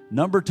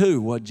 Number 2,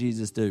 what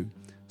Jesus do?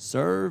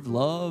 Serve,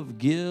 love,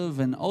 give,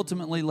 and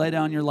ultimately lay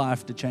down your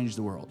life to change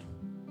the world.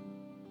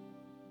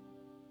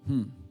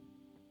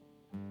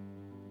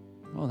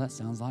 Oh, that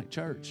sounds like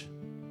church.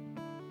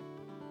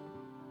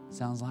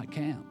 Sounds like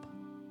camp.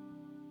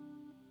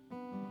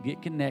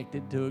 Get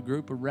connected to a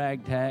group of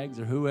ragtags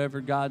or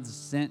whoever God's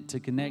sent to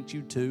connect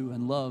you to,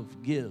 and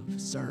love, give,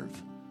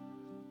 serve.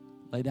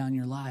 Lay down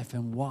your life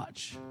and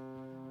watch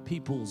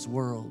people's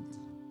world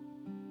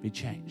be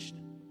changed.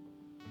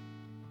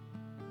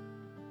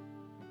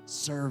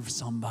 Serve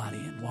somebody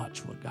and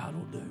watch what God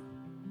will do.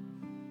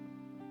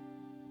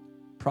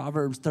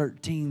 Proverbs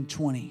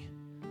 13:20.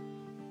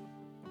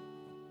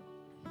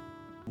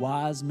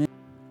 Wise men.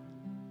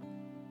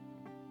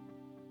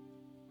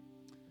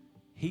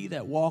 He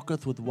that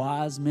walketh with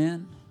wise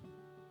men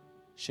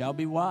shall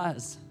be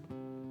wise,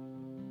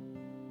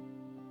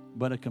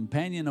 but a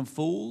companion of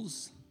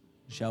fools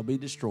shall be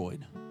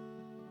destroyed.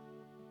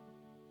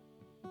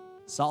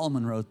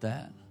 Solomon wrote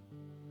that.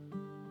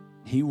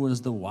 He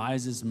was the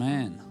wisest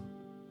man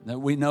that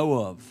we know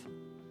of.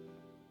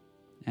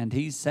 And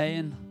he's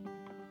saying,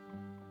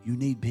 you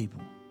need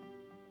people.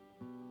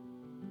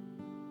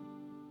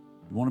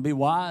 You want to be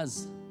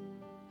wise?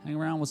 Hang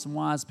around with some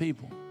wise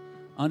people.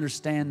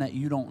 Understand that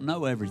you don't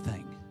know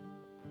everything.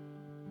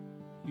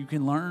 You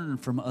can learn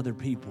from other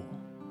people,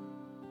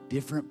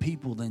 different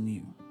people than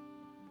you.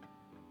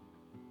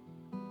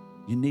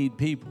 You need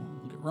people.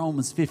 Look at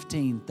Romans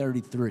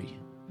 15:33.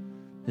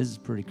 This is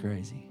pretty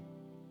crazy.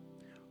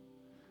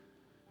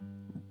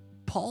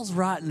 Paul's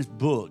writing this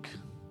book,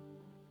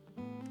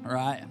 all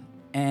right?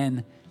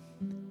 And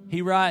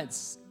he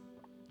writes,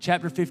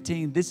 chapter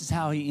 15, this is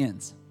how he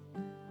ends.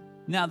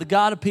 Now the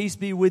God of peace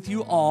be with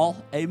you all.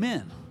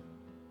 Amen.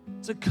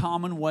 It's a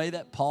common way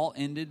that Paul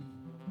ended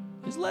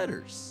his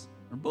letters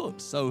or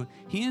books. So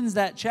he ends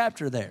that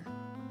chapter there.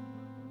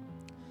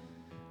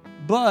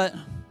 But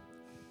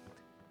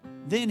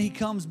then he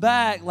comes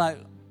back like,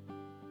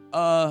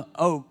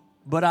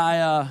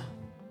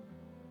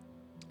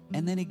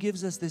 and then he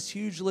gives us this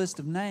huge list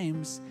of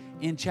names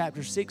in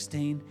chapter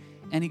 16,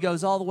 and he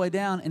goes all the way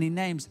down and he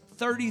names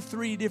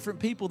 33 different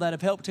people that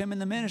have helped him in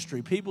the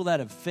ministry, people that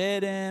have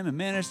fed him and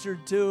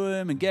ministered to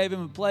him and gave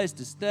him a place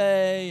to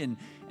stay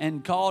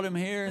and called him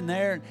here and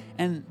there.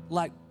 And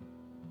like,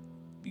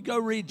 if you go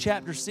read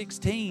chapter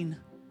 16,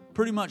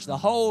 pretty much the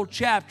whole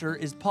chapter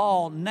is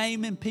Paul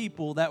naming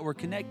people that were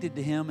connected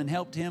to him and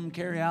helped him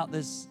carry out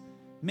this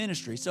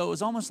ministry. So it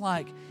was almost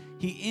like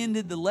he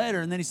ended the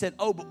letter and then he said,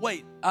 oh, but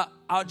wait,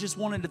 I just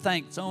wanted to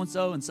thank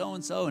so-and-so and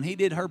so-and-so, and he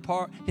did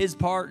his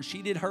part, and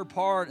she did her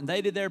part, and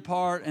they did their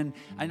part, and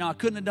I know I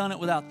couldn't have done it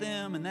without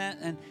them, and that,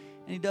 and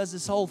he does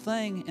this whole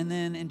thing. And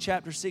then in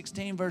chapter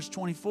 16, verse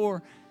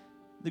 24,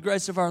 the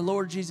grace of our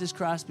Lord Jesus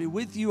Christ be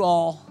with you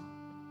all.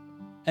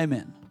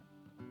 Amen.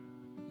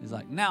 He's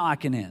like, now I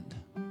can end.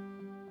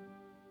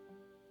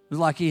 It was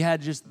like he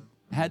had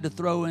to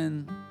throw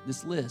in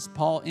this list.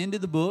 Paul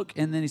ended the book,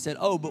 and then he said,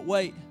 oh, but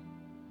wait,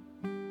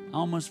 I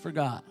almost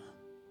forgot.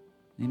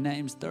 He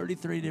names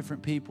 33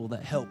 different people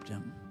that helped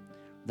him,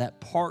 that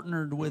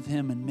partnered with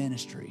him in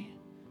ministry,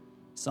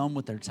 some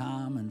with their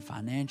time and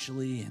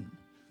financially and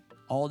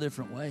all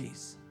different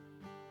ways.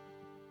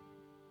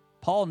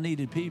 Paul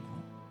needed people.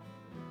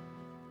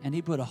 And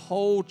he put a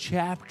whole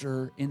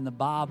chapter in the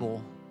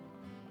Bible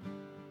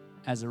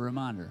as a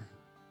reminder.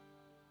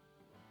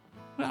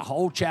 A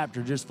whole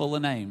chapter just full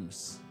of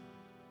names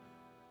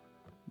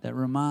that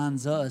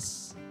reminds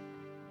us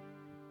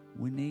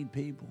we need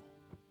people.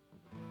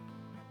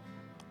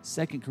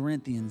 2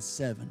 Corinthians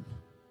 7.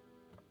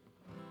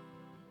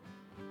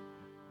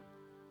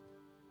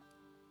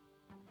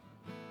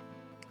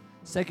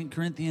 Second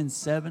Corinthians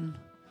 7,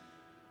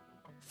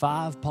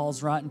 5,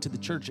 Paul's writing to the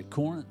church at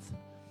Corinth.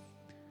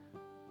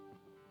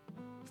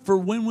 For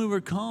when we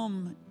were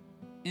come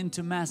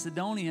into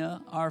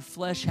Macedonia, our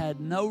flesh had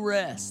no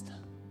rest,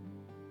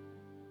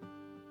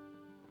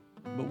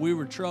 but we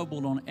were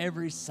troubled on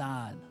every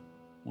side.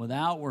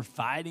 Without were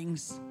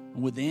fightings,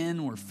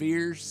 within were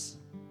fears,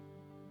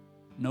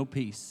 no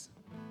peace.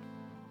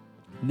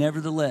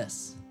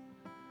 Nevertheless,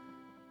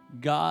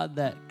 God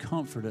that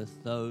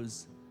comforteth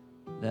those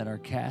that are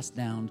cast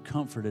down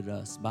comforted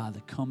us by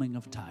the coming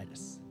of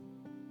Titus.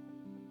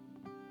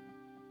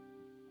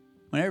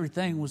 When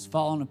everything was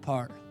falling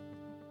apart,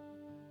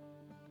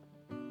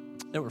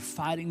 there were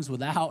fightings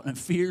without and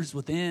fears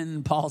within.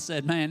 And Paul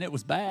said, man, it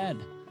was bad.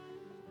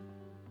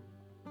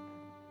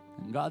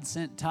 And God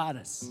sent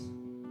Titus.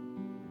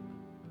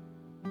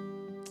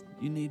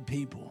 You need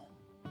people.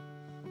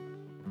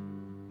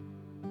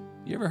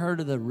 You ever heard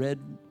of the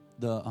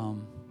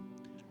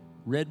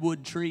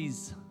redwood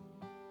trees?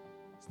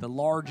 It's the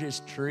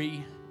largest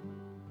tree.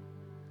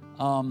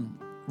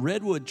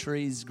 Redwood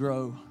trees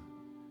grow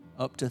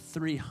up to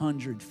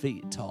 300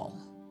 feet tall.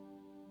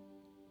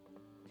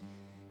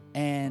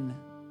 And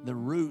the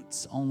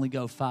roots only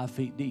go 5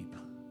 feet deep.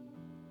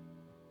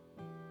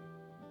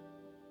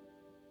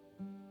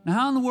 Now,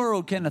 how in the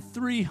world can a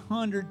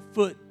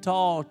 300-foot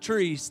tall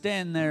tree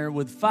stand there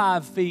with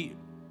 5 feet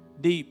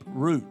deep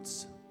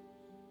roots?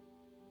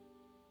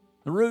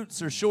 The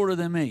roots are shorter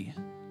than me.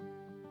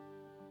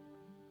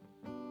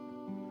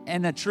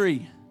 And a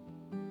tree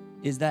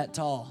is that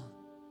tall.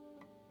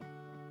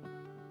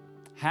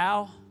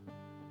 How?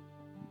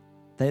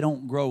 They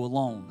don't grow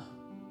alone.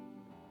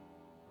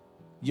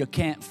 You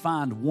can't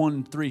find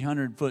one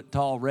 300-foot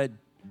tall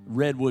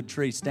redwood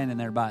tree standing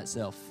there by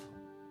itself.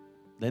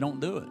 They don't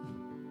do it.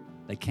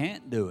 They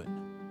can't do it.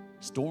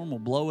 Storm will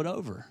blow it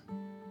over.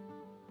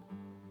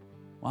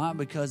 Why?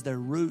 Because their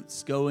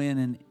roots go in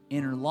and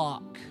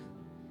interlock,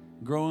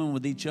 growing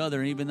with each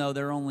other. Even though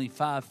they're only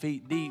 5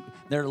 feet deep,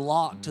 they're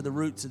locked to the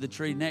roots of the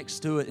tree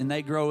next to it, and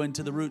they grow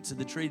into the roots of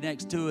the tree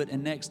next to it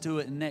and next to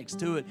it and next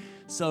to it.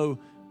 So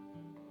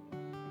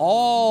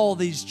all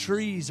these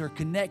trees are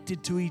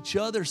connected to each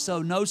other,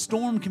 so no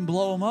storm can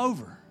blow them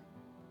over.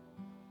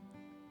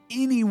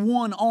 Any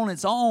one on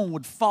its own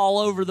would fall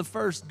over the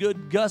first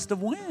good gust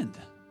of wind.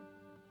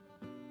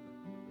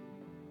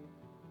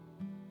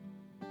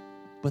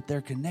 But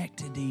they're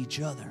connected to each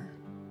other.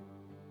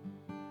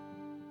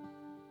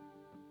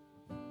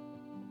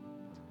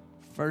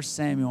 1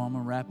 Samuel, I'm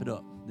going to wrap it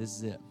up. This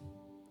is it.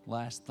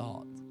 Last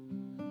thought.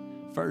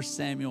 1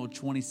 Samuel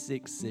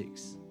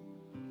 26:6.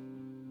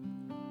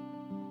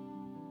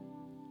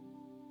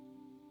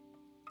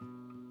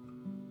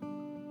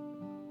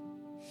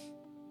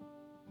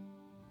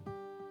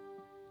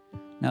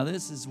 Now,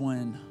 this is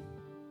when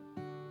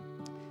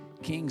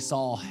King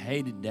Saul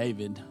hated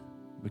David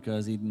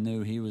because he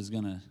knew he was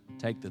going to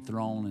take the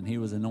throne and he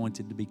was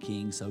anointed to be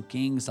king. So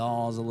King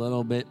Saul's a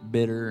little bit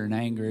bitter and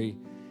angry,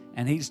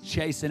 and he's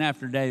chasing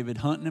after David,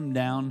 hunting him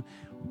down,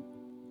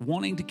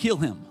 wanting to kill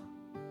him.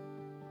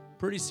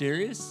 Pretty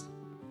serious.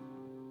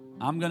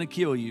 I'm going to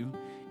kill you.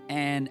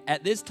 And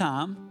at this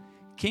time,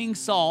 King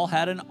Saul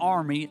had an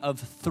army of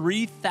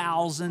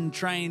 3,000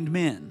 trained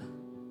men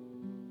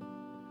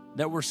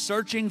that were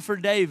searching for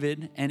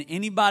David and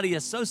anybody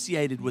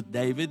associated with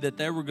David that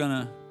they were going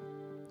to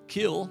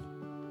kill,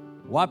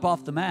 wipe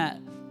off the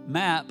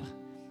map,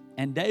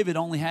 and David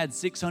only had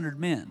 600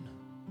 men.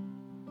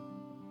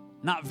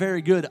 Not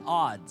very good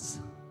odds.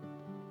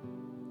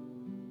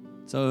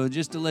 So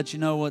just to let you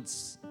know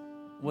what's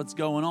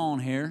going on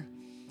here,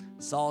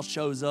 Saul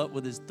shows up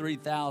with his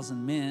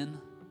 3,000 men.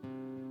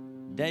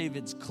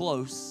 David's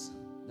close.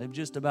 They've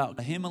just about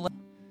Ahimelech.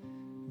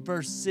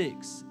 Verse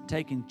 6,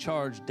 taking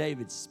charge,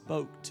 David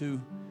spoke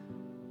to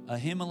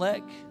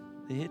Ahimelech,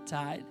 the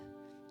Hittite,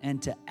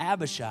 and to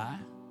Abishai,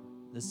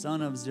 the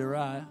son of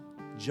Zeruiah,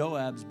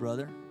 Joab's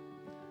brother.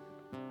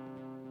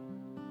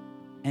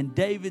 And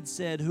David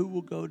said, who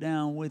will go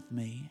down with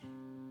me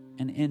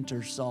and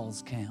enter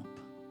Saul's camp?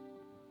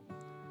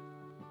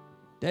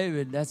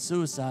 David, that's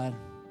suicide.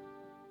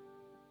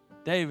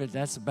 David,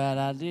 that's a bad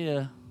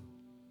idea.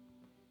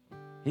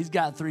 He's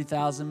got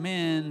 3,000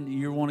 men.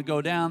 You want to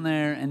go down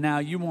there, and now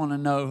you want to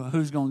know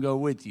who's going to go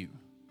with you.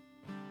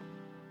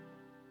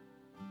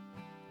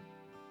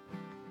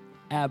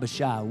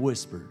 Abishai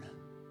whispered.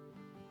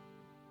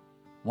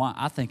 Why?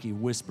 I think he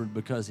whispered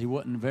because he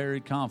wasn't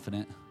very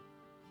confident.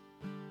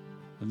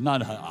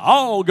 Not,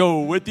 I'll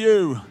go with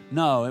you.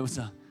 No, it was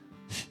I'll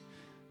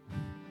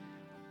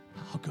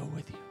go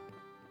with you.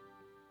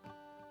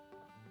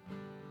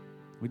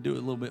 we do a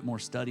little bit more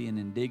studying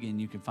and digging,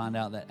 you can find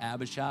out that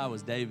Abishai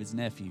was David's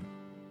nephew.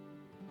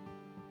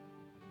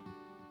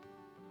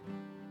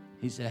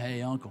 He said,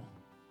 hey, uncle,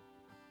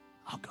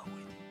 I'll go with you.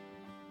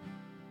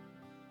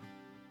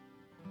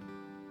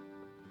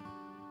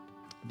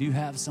 Do you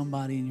have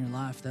somebody in your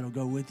life that'll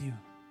go with you?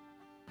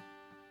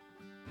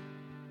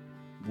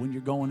 When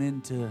you're going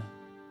into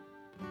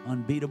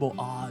unbeatable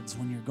odds,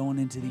 when you're going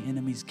into the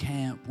enemy's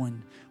camp,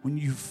 when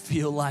you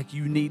feel like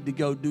you need to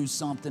go do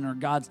something or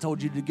God's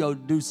told you to go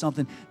do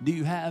something, do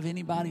you have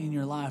anybody in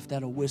your life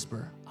that'll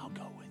whisper, I'll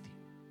go with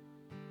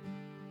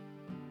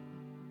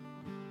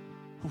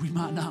you? We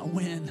might not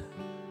win,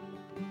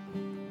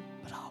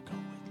 but I'll go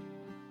with you.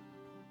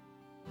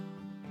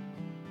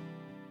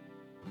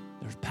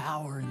 There's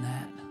power in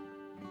that.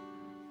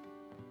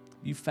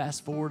 You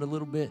fast forward a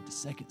little bit to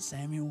 2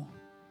 Samuel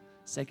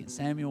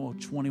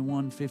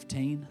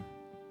 21:15.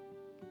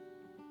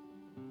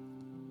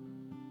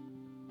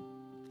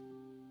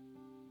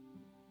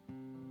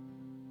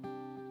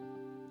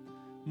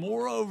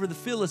 Moreover, the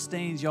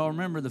Philistines, y'all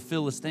remember the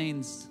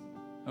Philistines?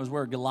 That was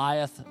where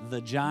Goliath,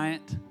 the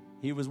giant,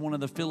 he was one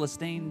of the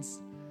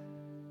Philistines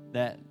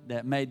that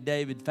made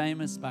David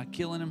famous by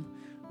killing him.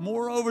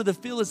 Moreover, the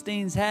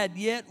Philistines had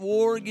yet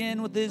war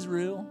again with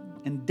Israel,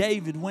 and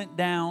David went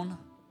down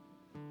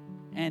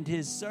and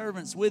his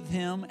servants with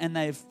him, and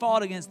they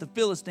fought against the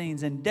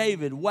Philistines, and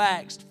David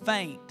waxed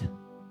faint.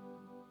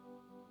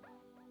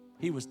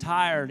 He was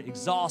tired,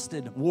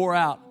 exhausted, wore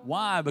out.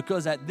 Why?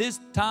 Because at this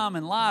time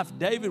in life,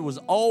 David was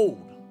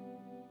old.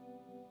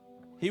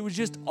 He was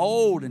just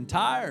old and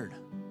tired.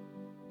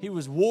 He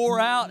was wore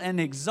out and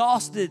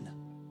exhausted.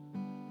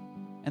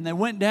 And they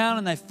went down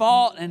and they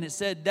fought, and it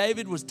said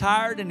David was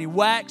tired and he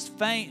waxed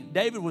faint.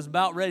 David was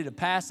about ready to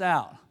pass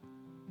out.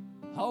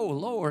 Oh,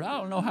 Lord, I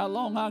don't know how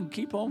long I can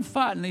keep on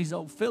fighting these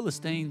old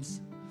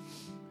Philistines.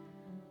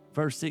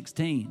 Verse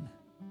 16.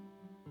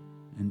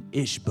 And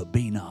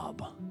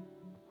Ishbi-Benob.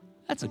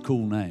 That's a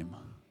cool name.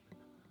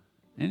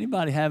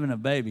 Anybody having a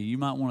baby, you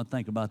might want to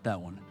think about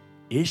that one.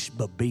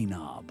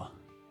 Ishbi-Benob.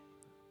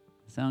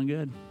 Sound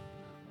good?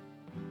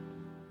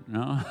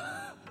 No?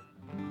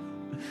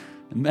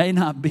 It may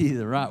not be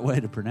the right way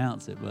to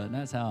pronounce it, but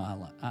that's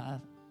how I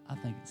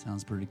think it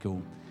sounds pretty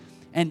cool.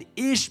 And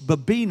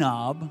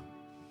Ishbi-Benob,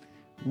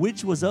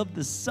 which was of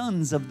the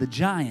sons of the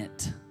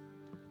giant.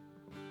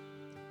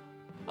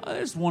 Oh,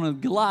 there's one of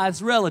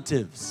Goliath's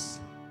relatives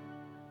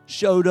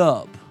showed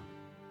up.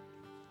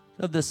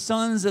 Of the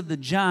sons of the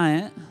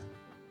giant,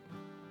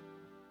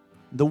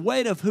 the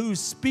weight of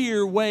whose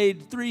spear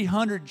weighed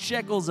 300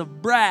 shekels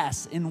of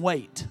brass in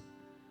weight.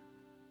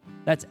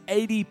 That's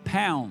 80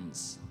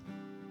 pounds.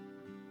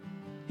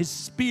 His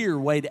spear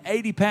weighed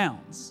 80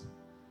 pounds.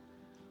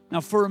 Now,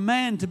 for a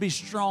man to be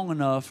strong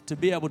enough to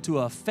be able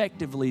to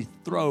effectively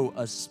throw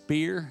a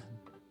spear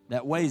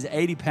that weighs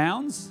 80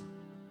 pounds,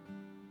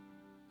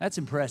 that's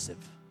impressive.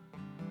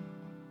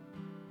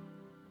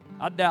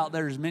 I doubt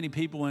there's many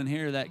people in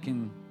here that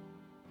can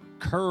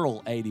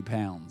curl 80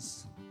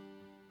 pounds,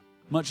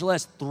 much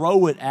less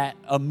throw it at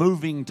a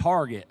moving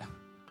target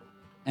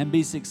and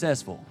be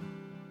successful.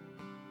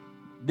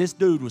 This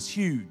dude was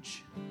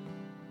huge,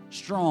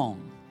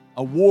 strong,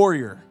 a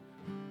warrior,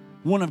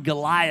 one of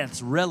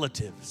Goliath's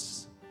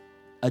relatives,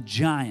 a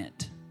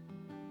giant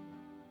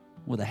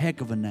with a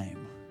heck of a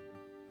name.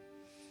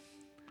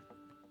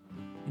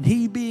 And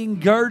he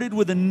being girded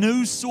with a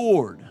new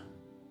sword.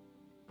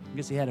 I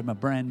guess he had him a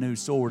brand new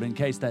sword in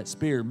case that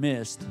spear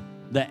missed.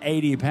 The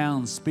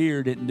 80-pound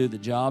spear didn't do the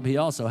job. He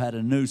also had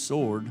a new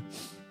sword.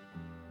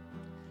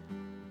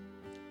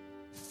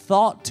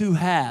 Thought to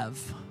have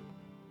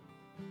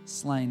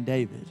slain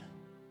David.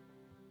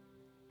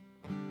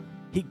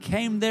 He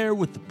came there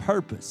with the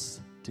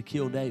purpose to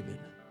kill David.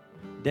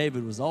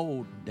 David was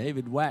old.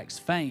 David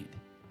waxed faint.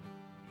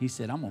 He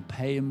said, I'm going to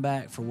pay him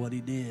back for what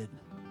he did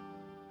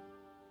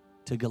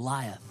to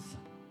Goliath,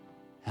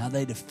 how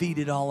they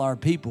defeated all our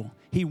people.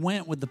 He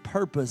went with the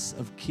purpose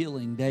of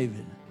killing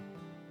David.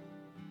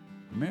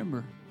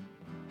 Remember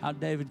how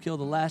David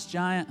killed the last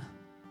giant?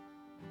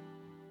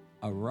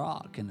 A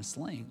rock and a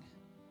sling.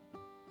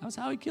 That's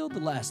how he killed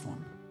the last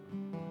one.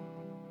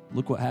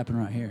 Look what happened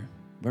right here.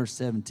 Verse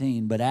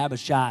 17, but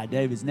Abishai,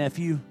 David's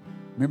nephew,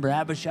 remember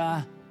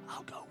Abishai?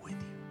 I'll go with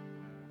you.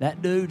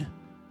 That dude,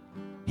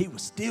 he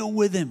was still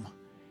with him.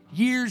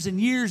 Years and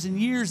years and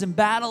years and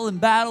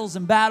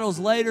battles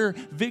later,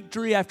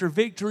 victory after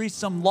victory,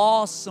 some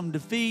loss, some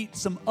defeat,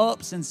 some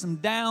ups and some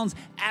downs.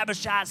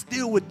 Abishai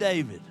still with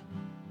David.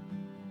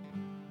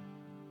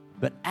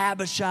 But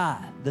Abishai,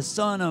 the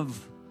son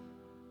of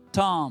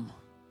Tom,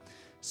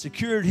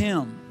 secured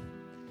him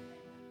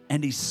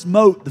and he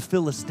smote the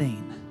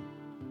Philistine.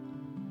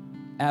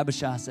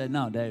 Abishai said,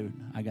 no, David,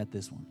 I got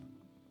this one.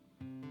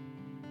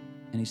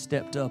 And he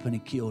stepped up and he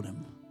killed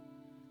him.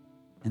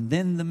 And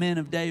then the men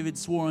of David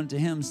swore unto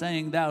him,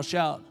 saying, thou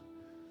shalt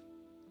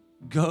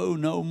go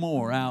no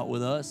more out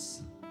with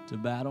us to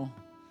battle,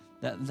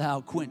 that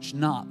thou quench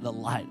not the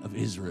light of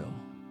Israel.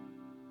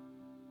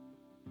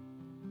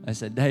 They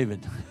said,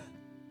 David,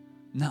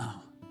 no.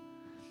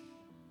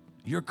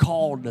 You're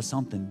called to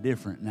something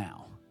different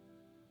now.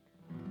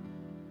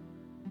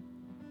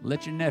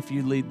 Let your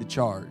nephew lead the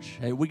charge.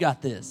 Hey, we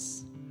got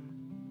this.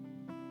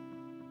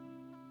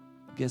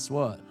 Guess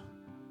what?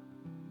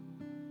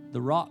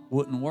 The rock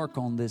wouldn't work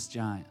on this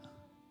giant.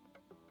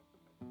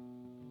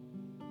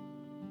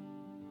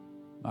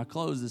 I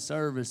close the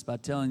service by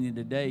telling you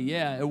today,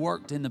 yeah, it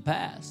worked in the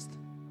past.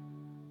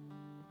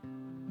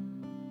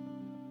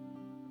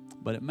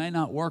 But it may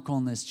not work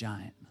on this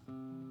giant.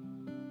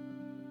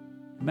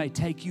 It may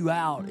take you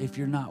out if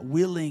you're not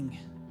willing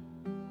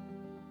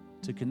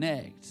to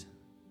connect,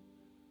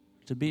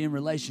 to be in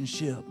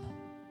relationship.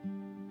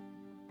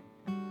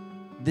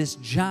 This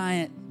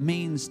giant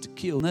means to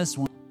kill this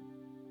one.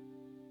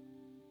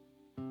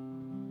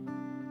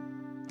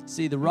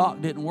 See, the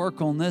rock didn't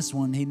work on this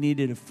one. He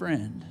needed a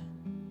friend.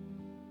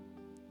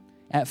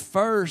 At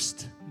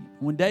first,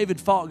 when David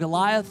fought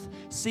Goliath,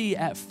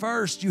 at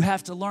first you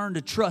have to learn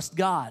to trust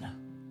God.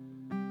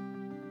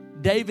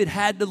 David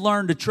had to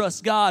learn to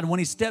trust God. When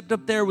he stepped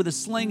up there with a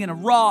sling and a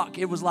rock,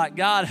 it was like,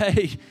 God,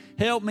 hey,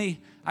 help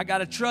me. I got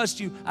to trust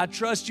you. I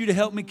trust you to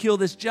help me kill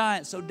this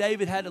giant. So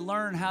David had to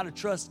learn how to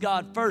trust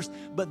God first,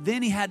 but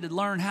then he had to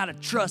learn how to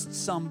trust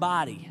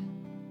somebody.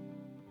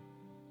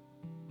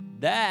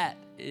 That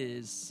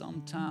is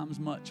sometimes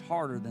much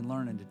harder than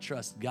learning to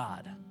trust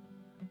God.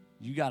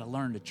 You got to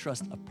learn to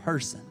trust a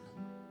person.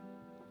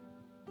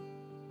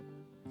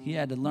 He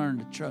had to learn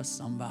to trust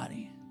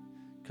somebody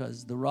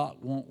because the rock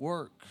won't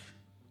work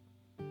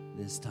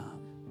this time.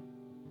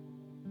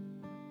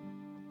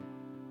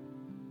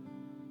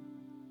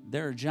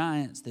 There are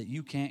giants that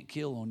you can't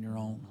kill on your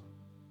own.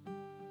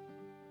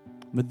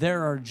 But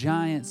there are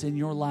giants in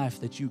your life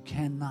that you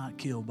cannot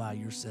kill by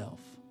yourself.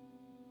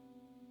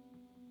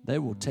 They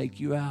will take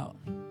you out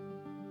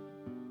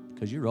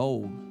because you're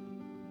old.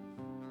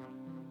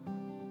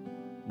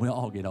 We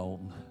all get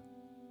old.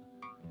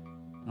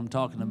 I'm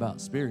talking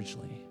about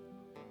spiritually.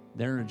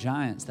 There are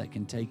giants that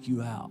can take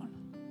you out.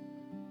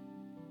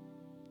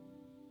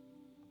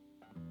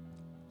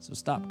 So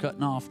stop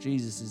cutting off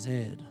Jesus'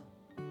 head.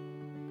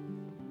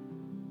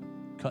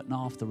 Cutting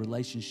off the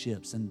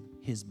relationships in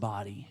his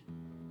body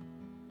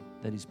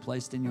that he's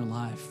placed in your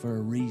life for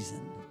a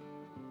reason.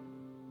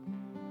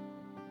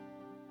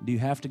 Do you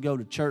have to go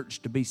to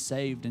church to be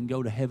saved and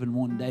go to heaven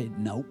one day?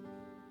 Nope.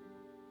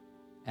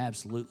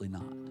 Absolutely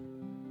not.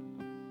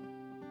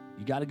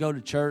 You got to go to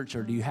church,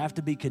 or do you have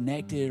to be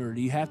connected, or do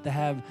you have to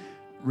have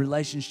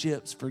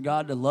relationships for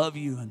God to love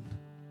you and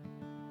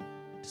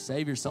to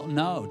save your soul?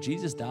 No,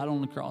 Jesus died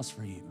on the cross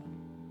for you.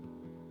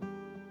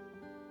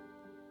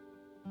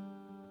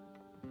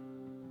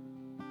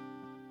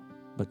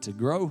 But to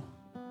grow,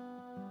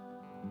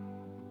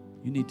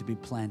 you need to be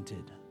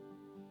planted.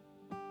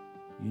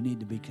 You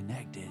need to be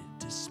connected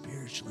to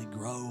spiritually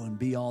grow and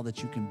be all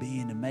that you can be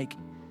and to make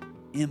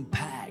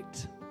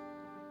impact.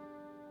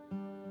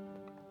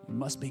 You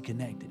must be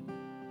connected,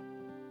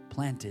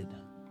 planted.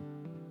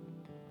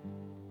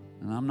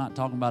 And I'm not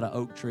talking about an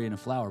oak tree and a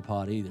flower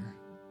pot either.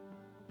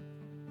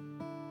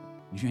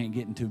 You ain't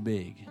getting too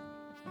big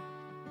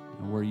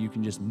where you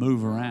can just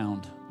move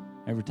around.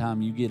 Every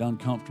time you get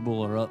uncomfortable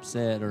or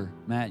upset or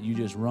Matt, you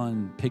just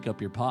run, pick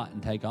up your pot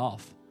and take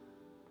off.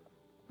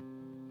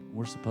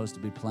 We're supposed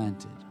to be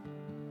planted.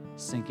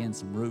 Sink in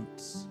some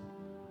roots.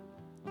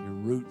 Your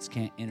roots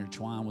can't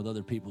intertwine with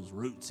other people's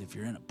roots if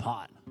you're in a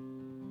pot.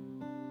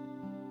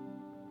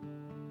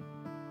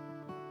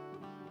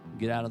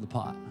 Get out of the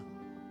pot.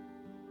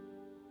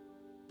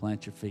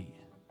 Plant your feet.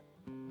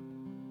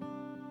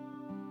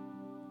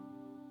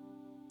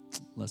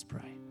 Let's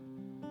pray.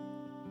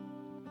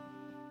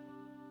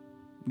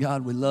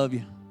 God, we love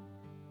you.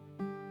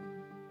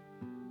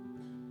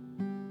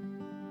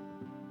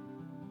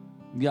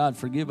 God,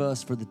 forgive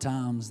us for the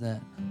times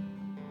that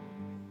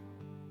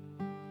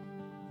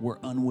we're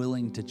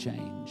unwilling to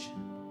change,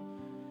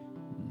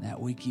 and that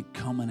we keep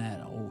coming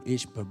at old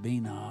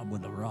Ishbabenob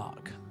with a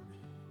rock.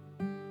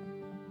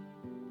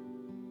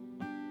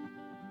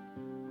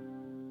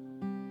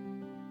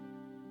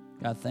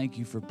 God, thank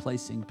you for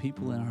placing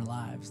people in our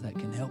lives that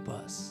can help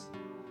us.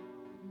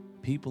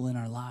 People in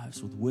our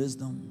lives with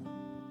wisdom.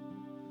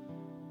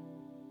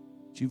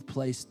 You've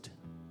placed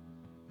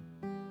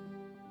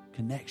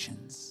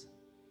connections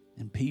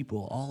and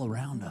people all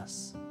around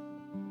us.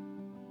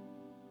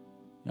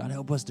 God,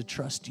 help us to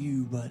trust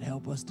you, but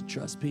help us to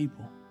trust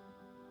people.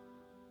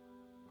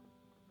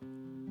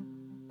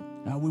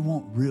 God, we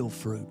want real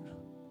fruit.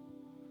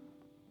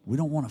 We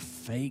don't want a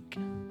fake.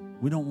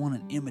 We don't want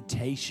an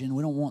imitation.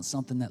 We don't want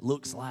something that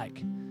looks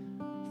like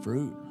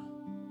fruit.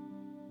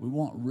 We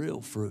want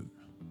real fruit.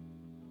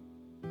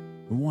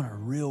 We want a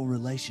real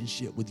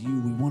relationship with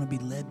you. We want to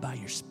be led by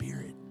your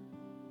Spirit.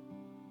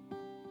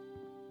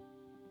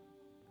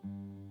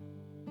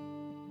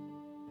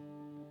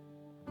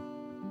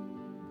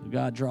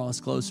 God, draw us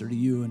closer to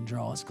you and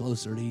draw us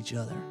closer to each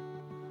other.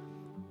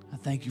 I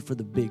thank you for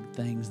the big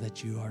things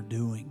that you are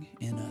doing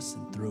in us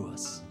and through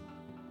us.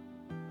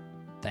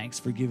 Thanks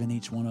for giving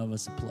each one of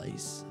us a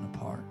place and a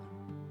part.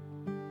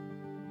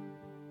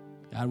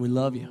 God, we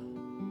love you.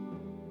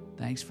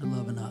 Thanks for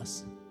loving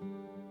us.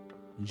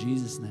 In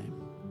Jesus' name,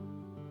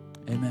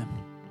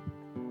 amen.